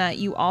amazing that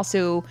you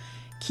also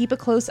keep a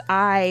close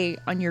eye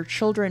on your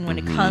children when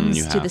it comes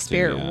You to have the to,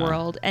 spirit yeah.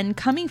 world. And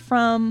coming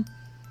from,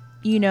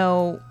 you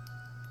know,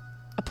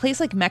 a place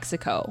like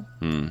Mexico,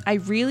 I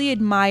really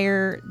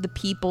admire the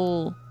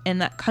people in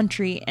that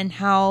country and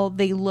how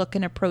they look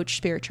and approach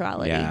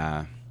spirituality.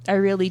 Yeah. I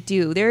really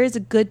do. There is a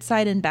good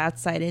side and bad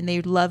side, and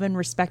they love and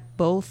respect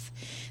both.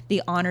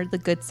 They honor the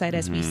good side,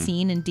 as we've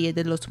seen in Dia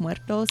de los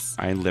Muertos.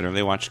 I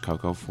literally watched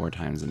Coco 4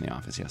 times in the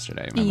office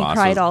yesterday. And you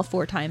cried all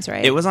 4 times,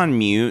 right? It was on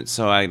mute,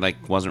 so I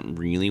wasn't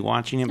really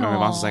watching it. But my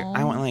boss was like, Aw.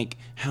 "I want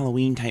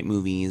Halloween type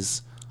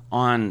movies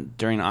on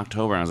during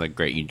October." And I was like,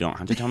 "Great, you don't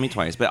have to tell me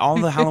twice." But all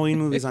the Halloween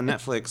movies on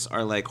Netflix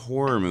are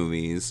horror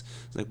movies.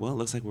 It's like, well, it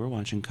looks like we're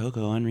watching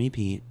Coco on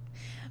repeat.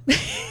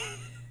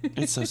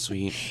 It's so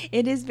sweet.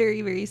 It is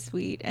very, very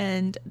sweet.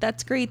 And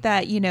that's great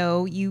that,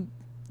 you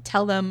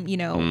tell them,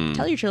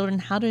 tell your children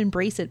how to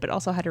embrace it, but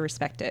also how to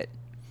respect it.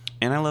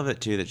 And I love it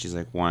too that she's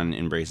one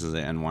embraces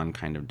it and one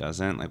kind of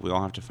doesn't. We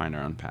all have to find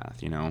our own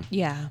path,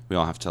 Yeah. We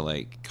all have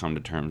to come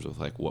to terms with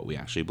what we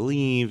actually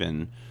believe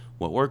and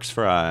what works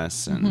for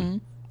us. And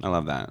I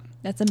love that.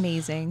 That's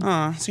amazing.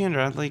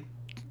 Sandra,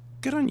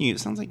 good on you. It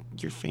sounds like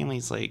your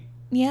family's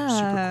Yeah.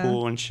 super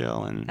cool and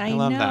chill, and I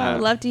love know. that.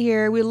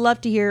 We love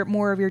to hear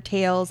more of your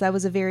tales. That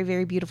was a very,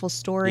 very beautiful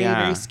story,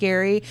 Yeah. very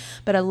scary,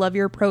 but I love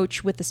your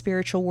approach with the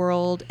spiritual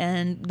world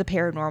and the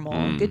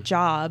paranormal. Good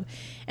job.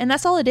 And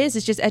that's all it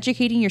is just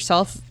educating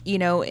yourself,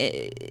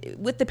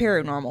 with the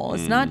paranormal.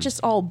 It's not just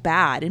all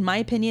bad. In my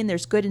opinion,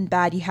 there's good and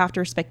bad. You have to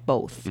respect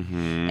both.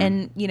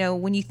 And,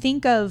 when you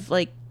think of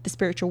the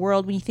spiritual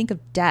world, when you think of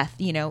death,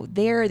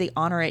 there they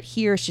honor it.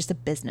 Here it's just a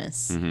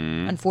business,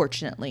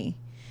 unfortunately.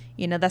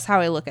 That's how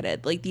I look at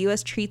it. The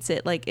U.S. treats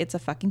it like it's a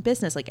fucking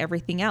business, like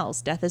everything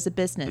else. Death is a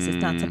business. It's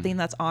not something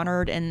that's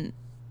honored and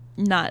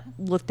not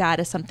looked at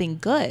as something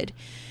good.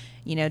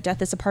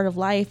 Death is a part of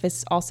life.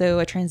 It's also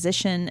a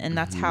transition, and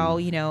that's how,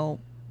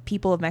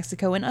 people of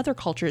Mexico and other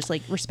cultures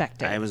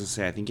respect it. I was gonna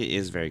say, I think it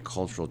is very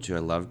cultural too. I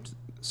loved,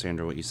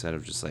 Sandra, what you said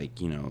of just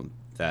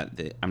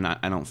that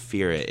I don't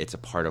fear it. It's a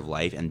part of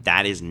life, and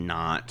that is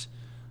not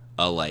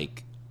a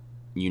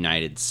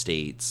United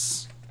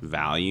States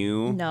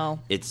value. No.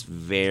 It's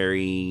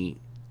the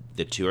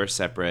two are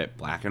separate,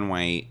 black and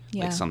white,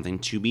 Yeah. something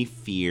to be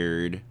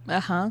feared.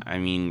 I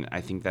mean, I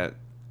think that,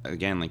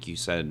 again, like you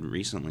said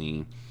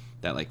recently,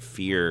 that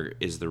fear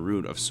is the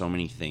root of so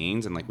many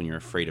things. And when you're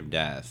afraid of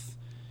death,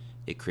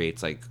 it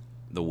creates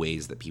the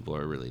ways that people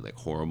are really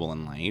horrible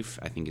in life,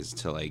 I think, is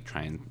to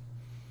try and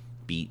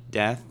beat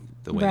death,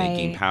 the way they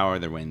gain Right. power,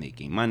 the way they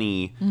gain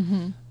money.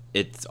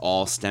 It's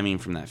all stemming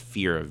from that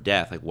fear of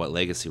death. What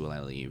legacy will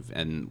I leave?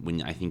 And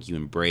when I think you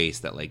embrace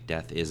that,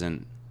 death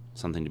isn't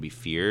something to be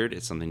feared,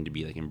 it's something to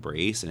be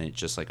embraced, and it's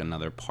just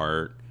another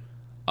part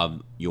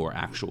of your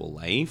actual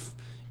life,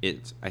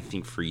 it, I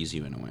think, frees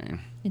you in a way.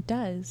 It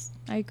does.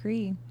 I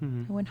agree. I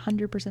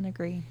 100%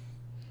 agree.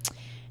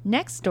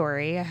 Next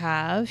story I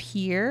have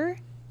here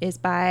is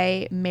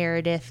by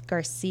Meredith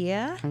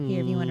Garcia.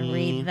 Here, if you want to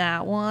read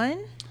that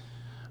one.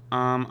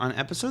 On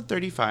episode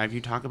 35,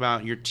 you talk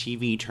about your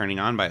TV turning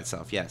on by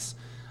itself. Yes.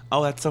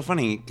 Oh, that's so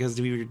funny,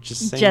 because we were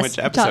just saying which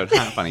episode.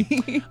 Not funny.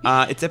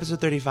 It's episode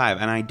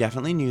 35, and I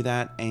definitely knew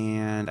that,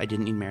 and I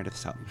didn't need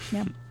Meredith's help.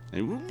 Yep.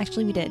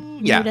 Actually, we did.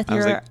 Yeah, Meredith, I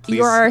was you're, like, please-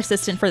 you're our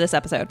assistant for this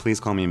episode. Please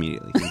call me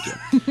immediately.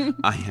 Thank you.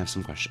 I have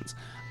some questions.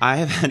 I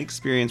have had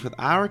experience with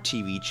our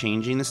TV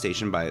changing the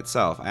station by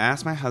itself. I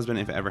asked my husband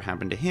if it ever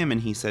happened to him,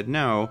 and he said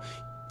no.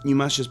 You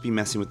must just be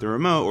messing with the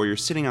remote, or you're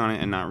sitting on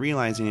it and not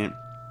realizing it,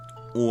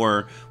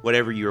 or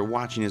whatever you're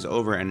watching is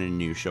over and a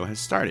new show has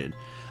started.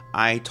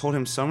 I told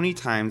him so many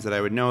times that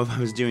I would know if I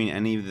was doing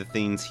any of the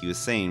things he was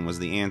saying was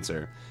the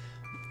answer.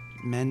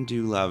 Men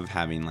do love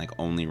having, like,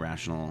 only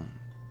rational...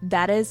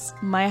 That is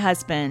my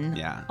husband.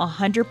 Yeah.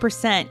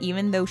 100%.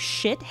 Even though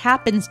shit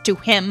happens to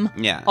him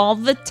Yeah. all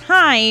the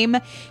time,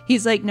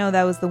 he's like, no,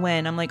 that was the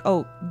wind. I'm like,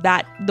 oh,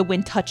 the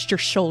wind touched your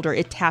shoulder.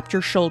 It tapped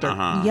your shoulder.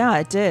 Uh-huh. Yeah,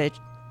 it did.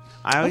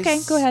 Okay,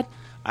 go ahead.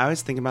 I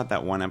always think about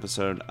that one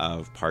episode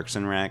of Parks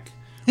and Rec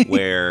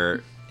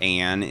where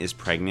Anne is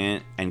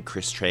pregnant and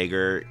Chris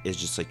Traeger is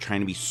just like trying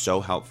to be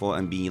so helpful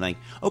and be like,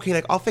 okay,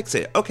 like I'll fix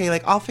it. Okay,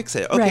 like I'll fix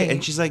it. Okay, Right.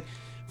 and she's like,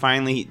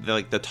 finally,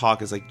 the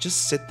talk is like,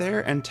 just sit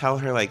there and tell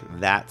her like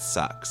that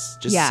sucks.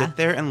 Just Yeah. sit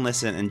there and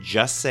listen and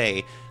just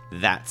say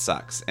that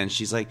sucks. And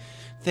she's like,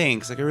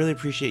 thanks. Like I really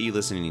appreciate you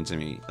listening to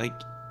me. Like,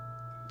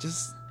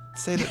 just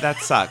say that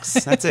sucks.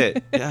 That's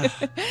it. Yeah.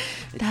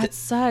 That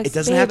sucks. it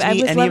doesn't have to Babe,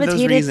 be I was any of those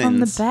levitated from the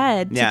reasons.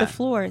 bed Yeah. to the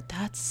floor.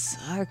 That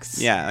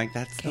sucks. Yeah, like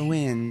that's the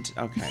wind.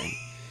 Okay.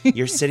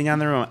 You're sitting on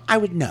the remote. I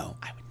would know.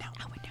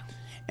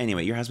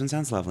 Anyway, your husband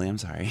sounds lovely. I'm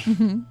sorry.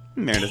 Mm-hmm.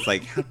 Meredith's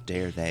like, how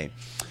dare they?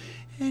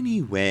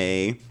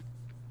 Anyway,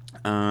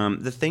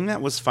 the thing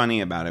that was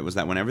funny about it was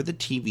that whenever the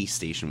TV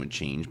station would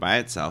change by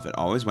itself, it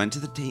always went to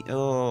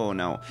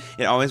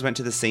it always went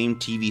to the same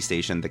TV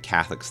station, the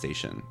Catholic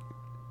station.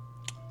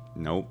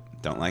 Nope,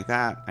 don't like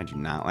that. I do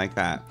not like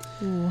that.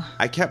 Ooh.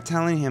 I kept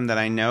telling him that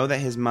I know that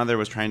his mother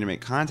was trying to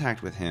make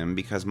contact with him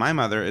because my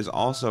mother is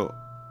also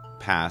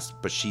passed,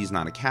 but she's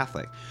not a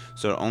Catholic.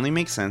 So it only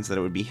makes sense that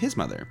it would be his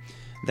mother.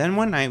 Then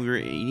one night we were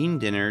eating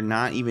dinner,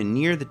 not even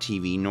near the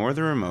TV nor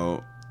the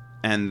remote,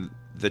 and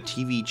the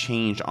TV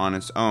changed on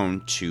its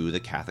own to the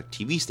Catholic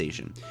TV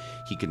station.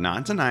 He could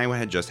not deny what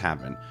had just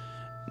happened.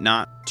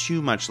 Not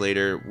too much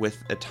later,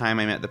 with a time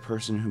I met the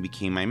person who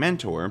became my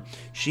mentor,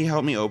 she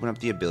helped me open up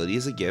the ability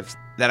as a gift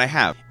that I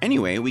have.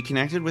 Anyway, we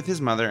connected with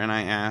his mother and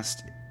I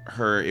asked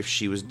her if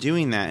she was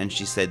doing that, and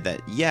she said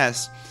that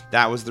yes,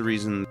 that was the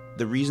reason.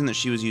 The reason that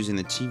she was using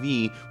the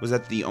TV was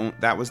that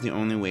that was the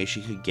only way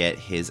she could get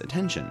his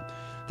attention.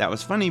 That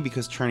was funny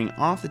because turning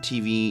off the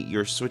TV,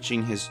 you're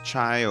switching his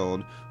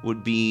child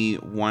would be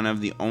one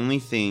of the only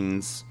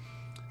things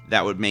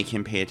that would make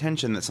him pay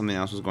attention that something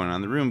else was going on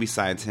in the room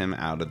besides him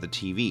out of the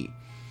TV.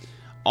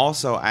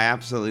 Also, I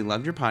absolutely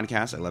loved your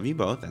podcast. I love you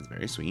both. That's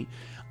very sweet.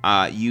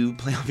 You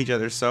play off each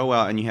other so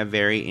well, and you have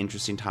very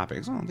interesting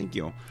topics. Oh, thank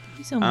you. Thank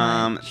you so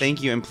much.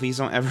 Thank you, and please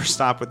don't ever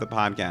stop with the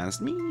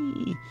podcast.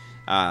 Me.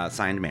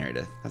 Signed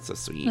Meredith. That's so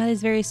sweet. That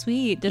is very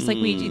sweet. Just like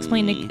we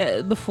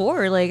explained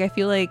before, like I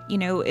feel like,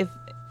 if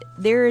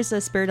there is a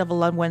spirit of a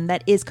loved one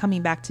that is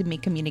coming back to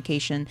make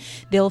communication,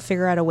 they'll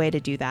figure out a way to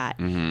do that.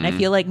 Mm-hmm. And I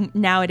feel like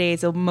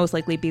nowadays it'll most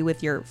likely be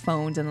with your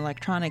phones and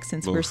electronics,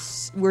 since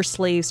we're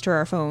slaves to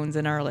our phones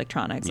and our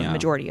electronics. Yeah. The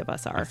majority of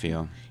us are. I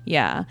feel.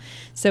 Yeah.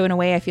 So in a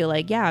way, I feel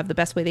like, the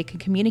best way they can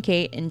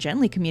communicate and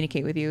gently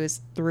communicate with you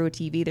is through a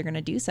TV. They're going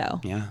to do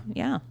so. Yeah.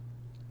 Yeah.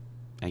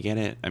 I get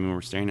it. I mean,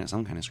 we're staring at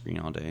some kind of screen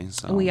all day.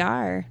 So We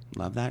are.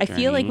 Love that. I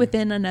feel like journey.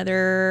 within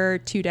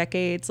another 2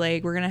 decades,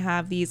 like we're going to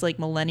have these like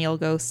millennial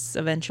ghosts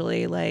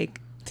eventually, like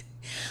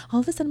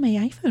all of a sudden my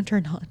iPhone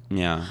turned on.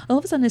 Yeah. All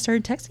of a sudden it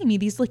started texting me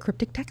these like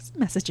cryptic text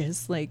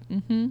messages. Like,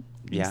 You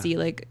Yeah. see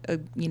like a,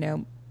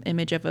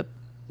 image of a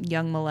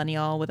young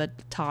millennial with a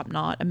top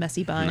knot, a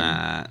messy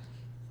bun,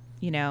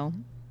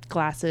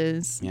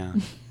 glasses, Yeah.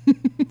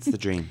 It's the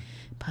dream.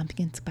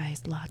 pumpkin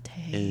spice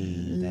latte.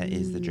 Ooh, that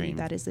is the dream.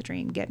 That is the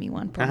dream. Get me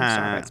one from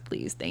Starbucks,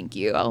 please. Thank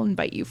you. I'll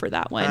invite you for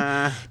that one.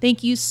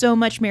 Thank you so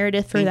much,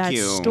 Meredith, for Thank that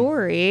you.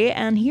 story.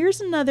 And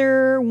here's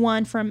another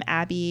one from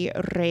Abby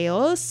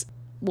Reyes.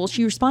 Well,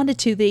 she responded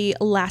to the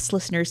last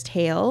listener's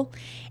tale,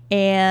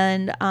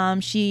 and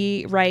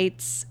she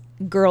writes,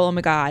 "Girl, oh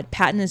my God,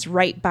 Patton is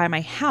right by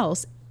my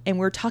house." And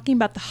we're talking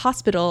about the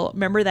hospital.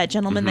 Remember that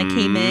gentleman that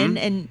came in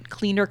and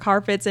cleaned our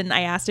carpets? And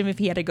I asked him if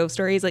he had a ghost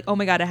story. He's like, oh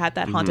my God, I had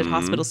that haunted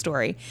hospital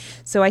story.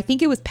 So I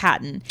think it was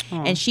Patton.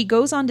 And she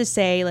goes on to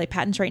say, like,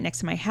 Patton's right next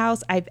to my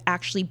house. I've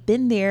actually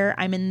been there.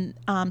 I'm in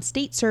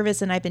state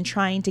service and I've been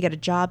trying to get a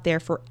job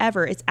there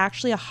forever. It's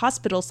actually a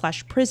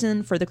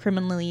hospital/prison for the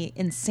criminally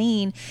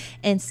insane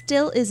and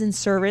still is in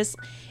service.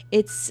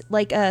 It's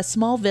like a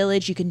small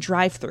village you can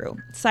drive through.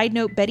 Side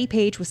note, Betty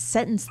Page was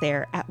sentenced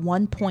there at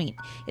one point.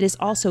 It is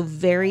also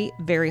very,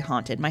 very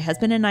haunted. My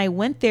husband and I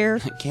went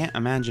there. I can't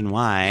imagine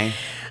why.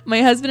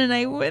 My husband and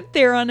I went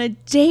there on a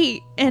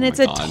date, and Oh it's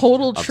my a God.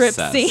 total trip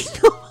Obsessed.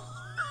 seeing.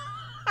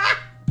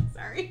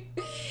 Sorry.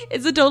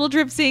 It's a total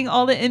trip seeing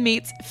all the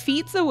inmates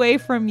feet away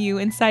from you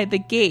inside the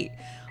gate.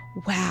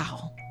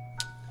 Wow.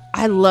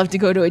 I love to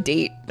go to a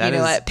date. That you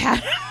know is- what,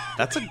 Pat?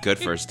 That's a good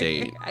first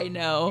date. I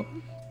know.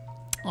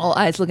 All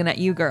eyes looking at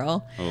you,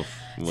 girl. Oof,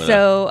 what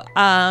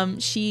So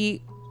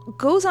she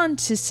goes on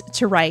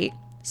to write,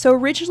 So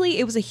originally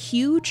it was a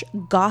huge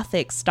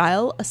Gothic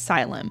style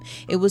asylum.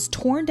 It was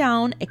torn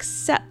down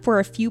except for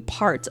a few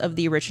parts of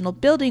the original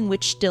building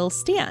which still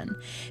stand.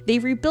 They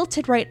rebuilt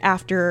it right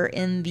after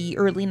in the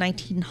early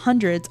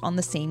 1900s on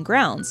the same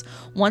grounds.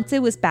 Once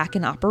it was back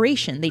in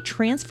operation, they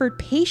transferred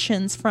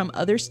patients from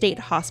other state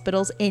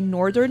hospitals in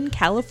Northern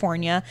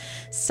California,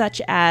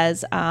 such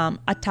as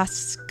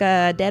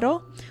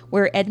Atascadero,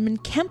 where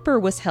Edmund Kemper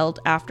was held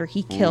after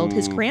he killed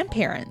his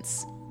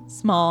grandparents.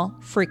 Small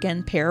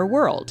freaking pair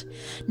world.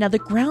 Now, the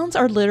grounds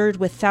are littered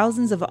with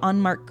thousands of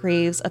unmarked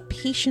graves of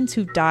patients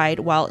who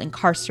died while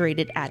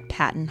incarcerated at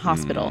Patton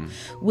Hospital,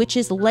 which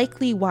is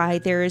likely why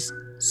there's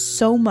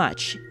so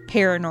much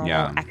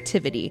paranormal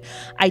activity.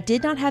 I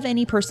did not have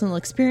any personal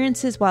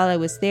experiences while I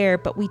was there,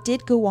 but we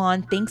did go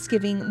on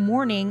Thanksgiving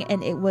morning,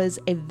 and it was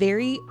a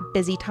very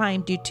busy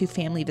time due to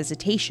family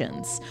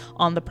visitations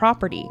on the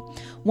property.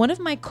 One of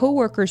my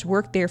coworkers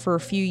worked there for a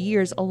few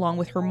years along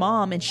with her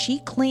mom, and she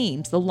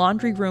claims the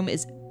laundry room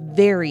is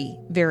very,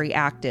 very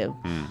active.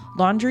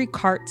 Laundry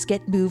carts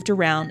get moved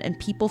around and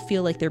people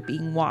feel like they're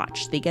being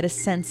watched. They get a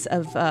sense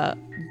of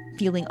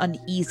feeling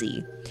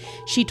uneasy.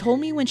 She told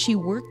me when she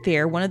worked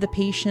there, one of the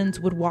patients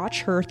would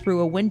watch her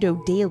through a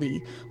window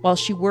daily while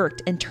she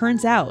worked, and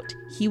turns out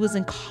he was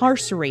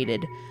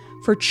incarcerated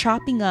for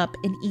chopping up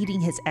and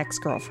eating his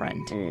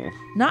ex-girlfriend.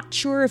 Not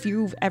sure if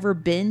you've ever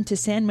been to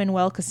San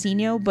Manuel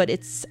Casino, but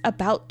it's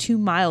about 2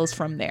 miles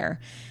from there.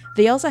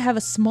 They also have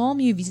a small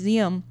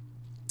museum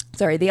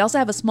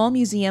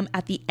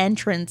at the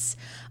entrance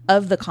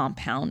of the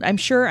compound. I'm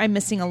sure I'm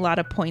missing a lot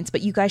of points,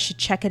 but you guys should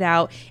check it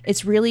out.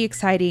 It's really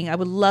exciting. I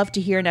would love to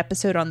hear an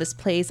episode on this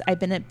place. I've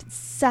been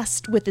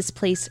obsessed with this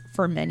place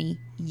for many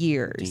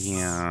years.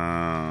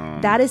 Yeah.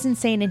 That is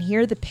insane. And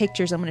here are the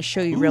pictures I'm going to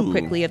show you real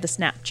quickly of the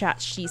Snapchat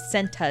she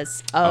sent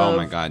us. Oh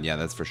my God. Yeah,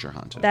 that's for sure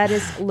haunted. That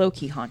is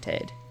low-key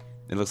haunted.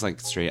 It looks like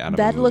straight out of a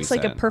That movie looks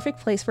like set. a perfect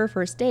place for a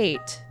first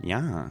date.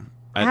 Yeah.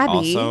 It Abby,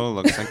 also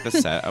looks like the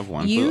set of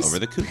One Flew Over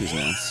the Cuckoo's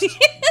Nest.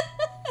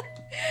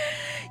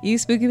 You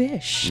spooky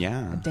bitch.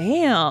 Yeah.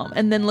 Damn.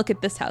 And then look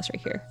at this house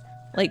right here.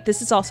 Like,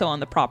 this is also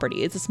on the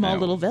property. It's a small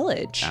little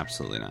village.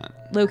 Absolutely not.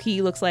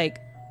 Low-key looks like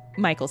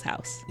Michael's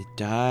house. It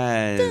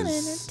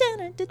does.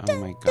 Oh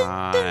my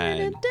God.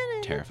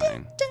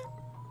 Terrifying.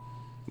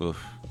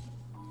 Oof.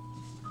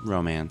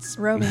 Romance.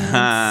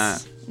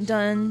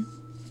 Done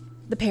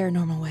the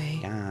paranormal way.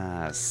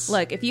 Yes.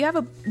 Look, if you have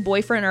a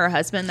boyfriend or a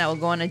husband that will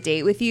go on a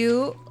date with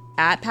you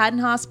at Patton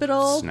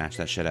Hospital, snatch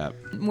that shit up.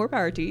 More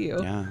power to you.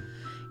 Yeah.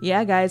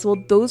 Yeah, guys. Well,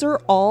 those are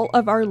all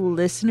of our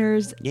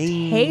listeners'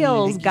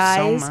 tales,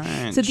 guys.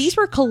 So these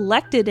were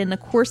collected in the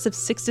course of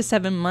 6 to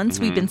 7 months.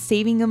 We've been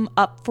saving them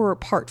up for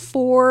part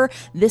 4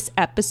 this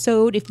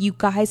episode. If you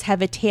guys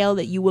have a tale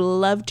that you would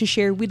love to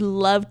share, we'd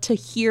love to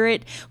hear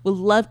it. We'd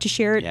love to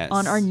share it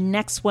on our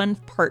next one,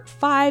 part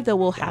 5, that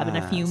we'll have in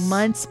a few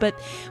months. But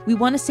we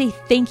want to say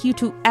thank you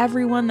to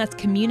everyone that's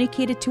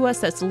communicated to us,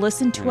 that's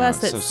listened to us,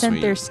 that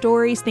sent their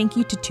stories. Thank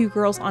you to Two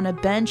Girls on a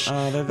Bench.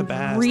 Oh, they're the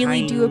best.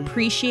 Really do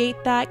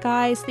appreciate that,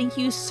 guys. Thank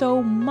you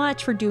so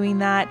much for doing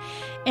that.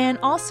 And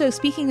also,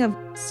 speaking of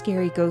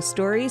scary ghost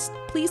stories,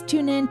 please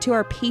tune in to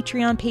our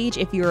Patreon page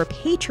if you're a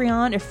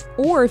Patreon,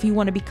 or if you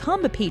want to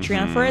become a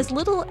Patreon for as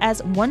little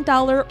as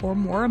 $1 or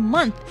more a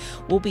month.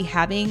 We'll be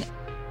having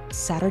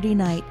Saturday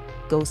Night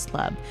Ghost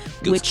Club,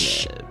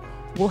 which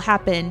will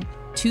happen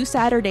 2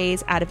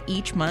 Saturdays out of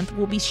each month.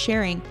 We'll be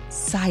sharing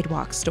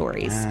sidewalk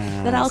stories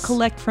that I'll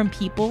collect from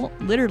people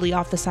literally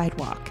off the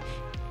sidewalk.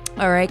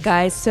 All right,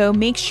 guys. So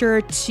make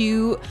sure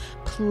to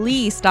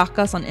please stalk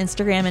us on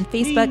Instagram and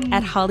Facebook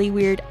at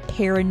Hollyweird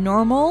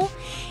Paranormal.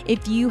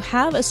 If you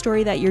have a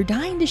story that you're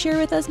dying to share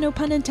with us, no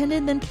pun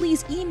intended, then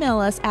please email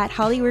us at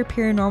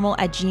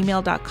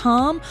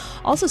hollyweirdparanormal@gmail.com.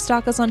 Also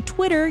stalk us on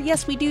Twitter.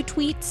 Yes, we do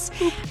tweets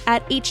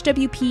at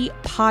HWP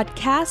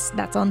Podcast.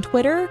 That's on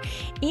Twitter.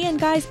 And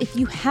guys, if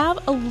you have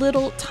a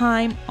little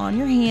time on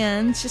your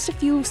hands, just a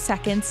few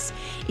seconds,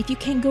 if you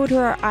can go to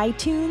our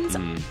iTunes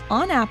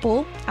on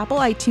Apple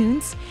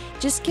iTunes,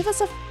 just give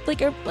us a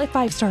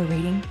 5-star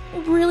rating.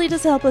 It really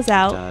does help us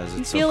out. If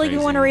you feel like you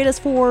want to rate us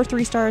 4 or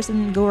 3 stars,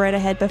 and go right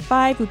ahead, but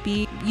 5 would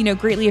be,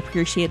 greatly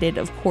appreciated,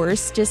 of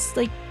course. Just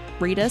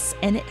rate us,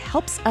 and it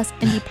helps us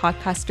indie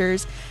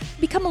podcasters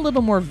become a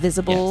little more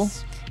visible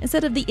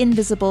instead of the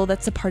invisible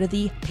that's a part of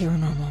the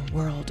paranormal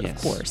world,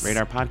 of course. Rate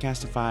our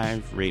podcast a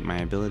 5, rate my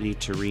ability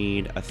to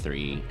read a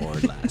 3 or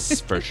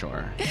less, for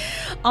sure.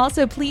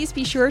 Also, please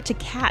be sure to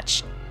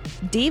catch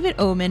David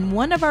Oman,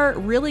 one of our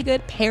really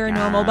good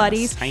paranormal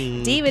buddies.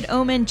 Hi. David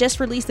Oman just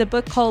released a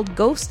book called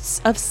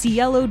Ghosts of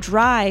Cielo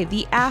Drive,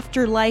 The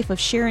Afterlife of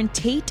Sharon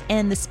Tate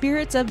and the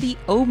Spirits of the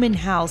Oman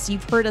House.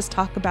 You've heard us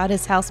talk about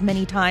his house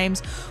many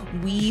times.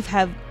 We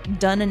have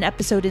done an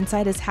episode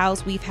inside his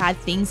house. We've had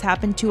things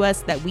happen to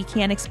us that we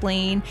can't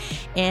explain,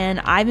 and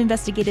I've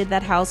investigated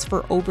that house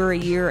for over a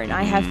year, and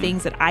I have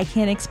things that I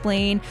can't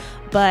explain.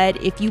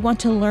 But if you want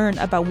to learn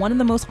about one of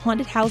the most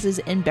haunted houses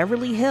in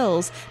Beverly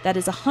Hills that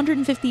is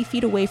 150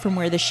 feet away from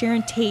where the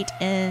Sharon Tate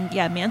and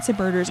Manson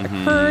murders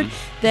occurred,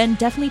 then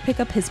definitely pick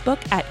up his book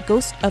at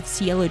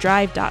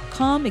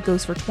ghostofcielodrive.com. It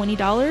goes for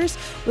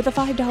 $20 with a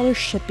 $5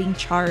 shipping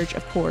charge,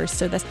 of course.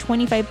 So that's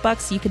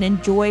 $25. You can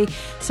enjoy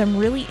some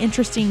really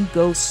interesting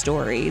ghost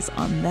stories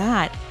on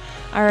that.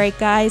 All right,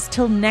 guys,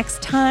 till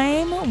next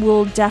time,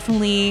 we'll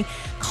definitely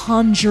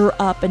conjure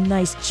up a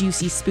nice,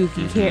 juicy,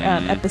 spooky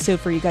episode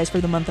for you guys for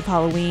the month of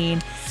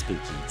Halloween.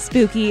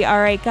 Spooky. All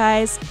right,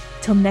 guys,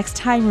 till next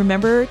time,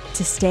 remember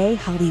to stay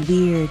Holly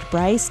Weird.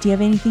 Bryce, do you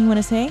have anything you want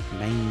to say?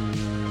 Bye.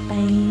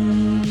 Bye.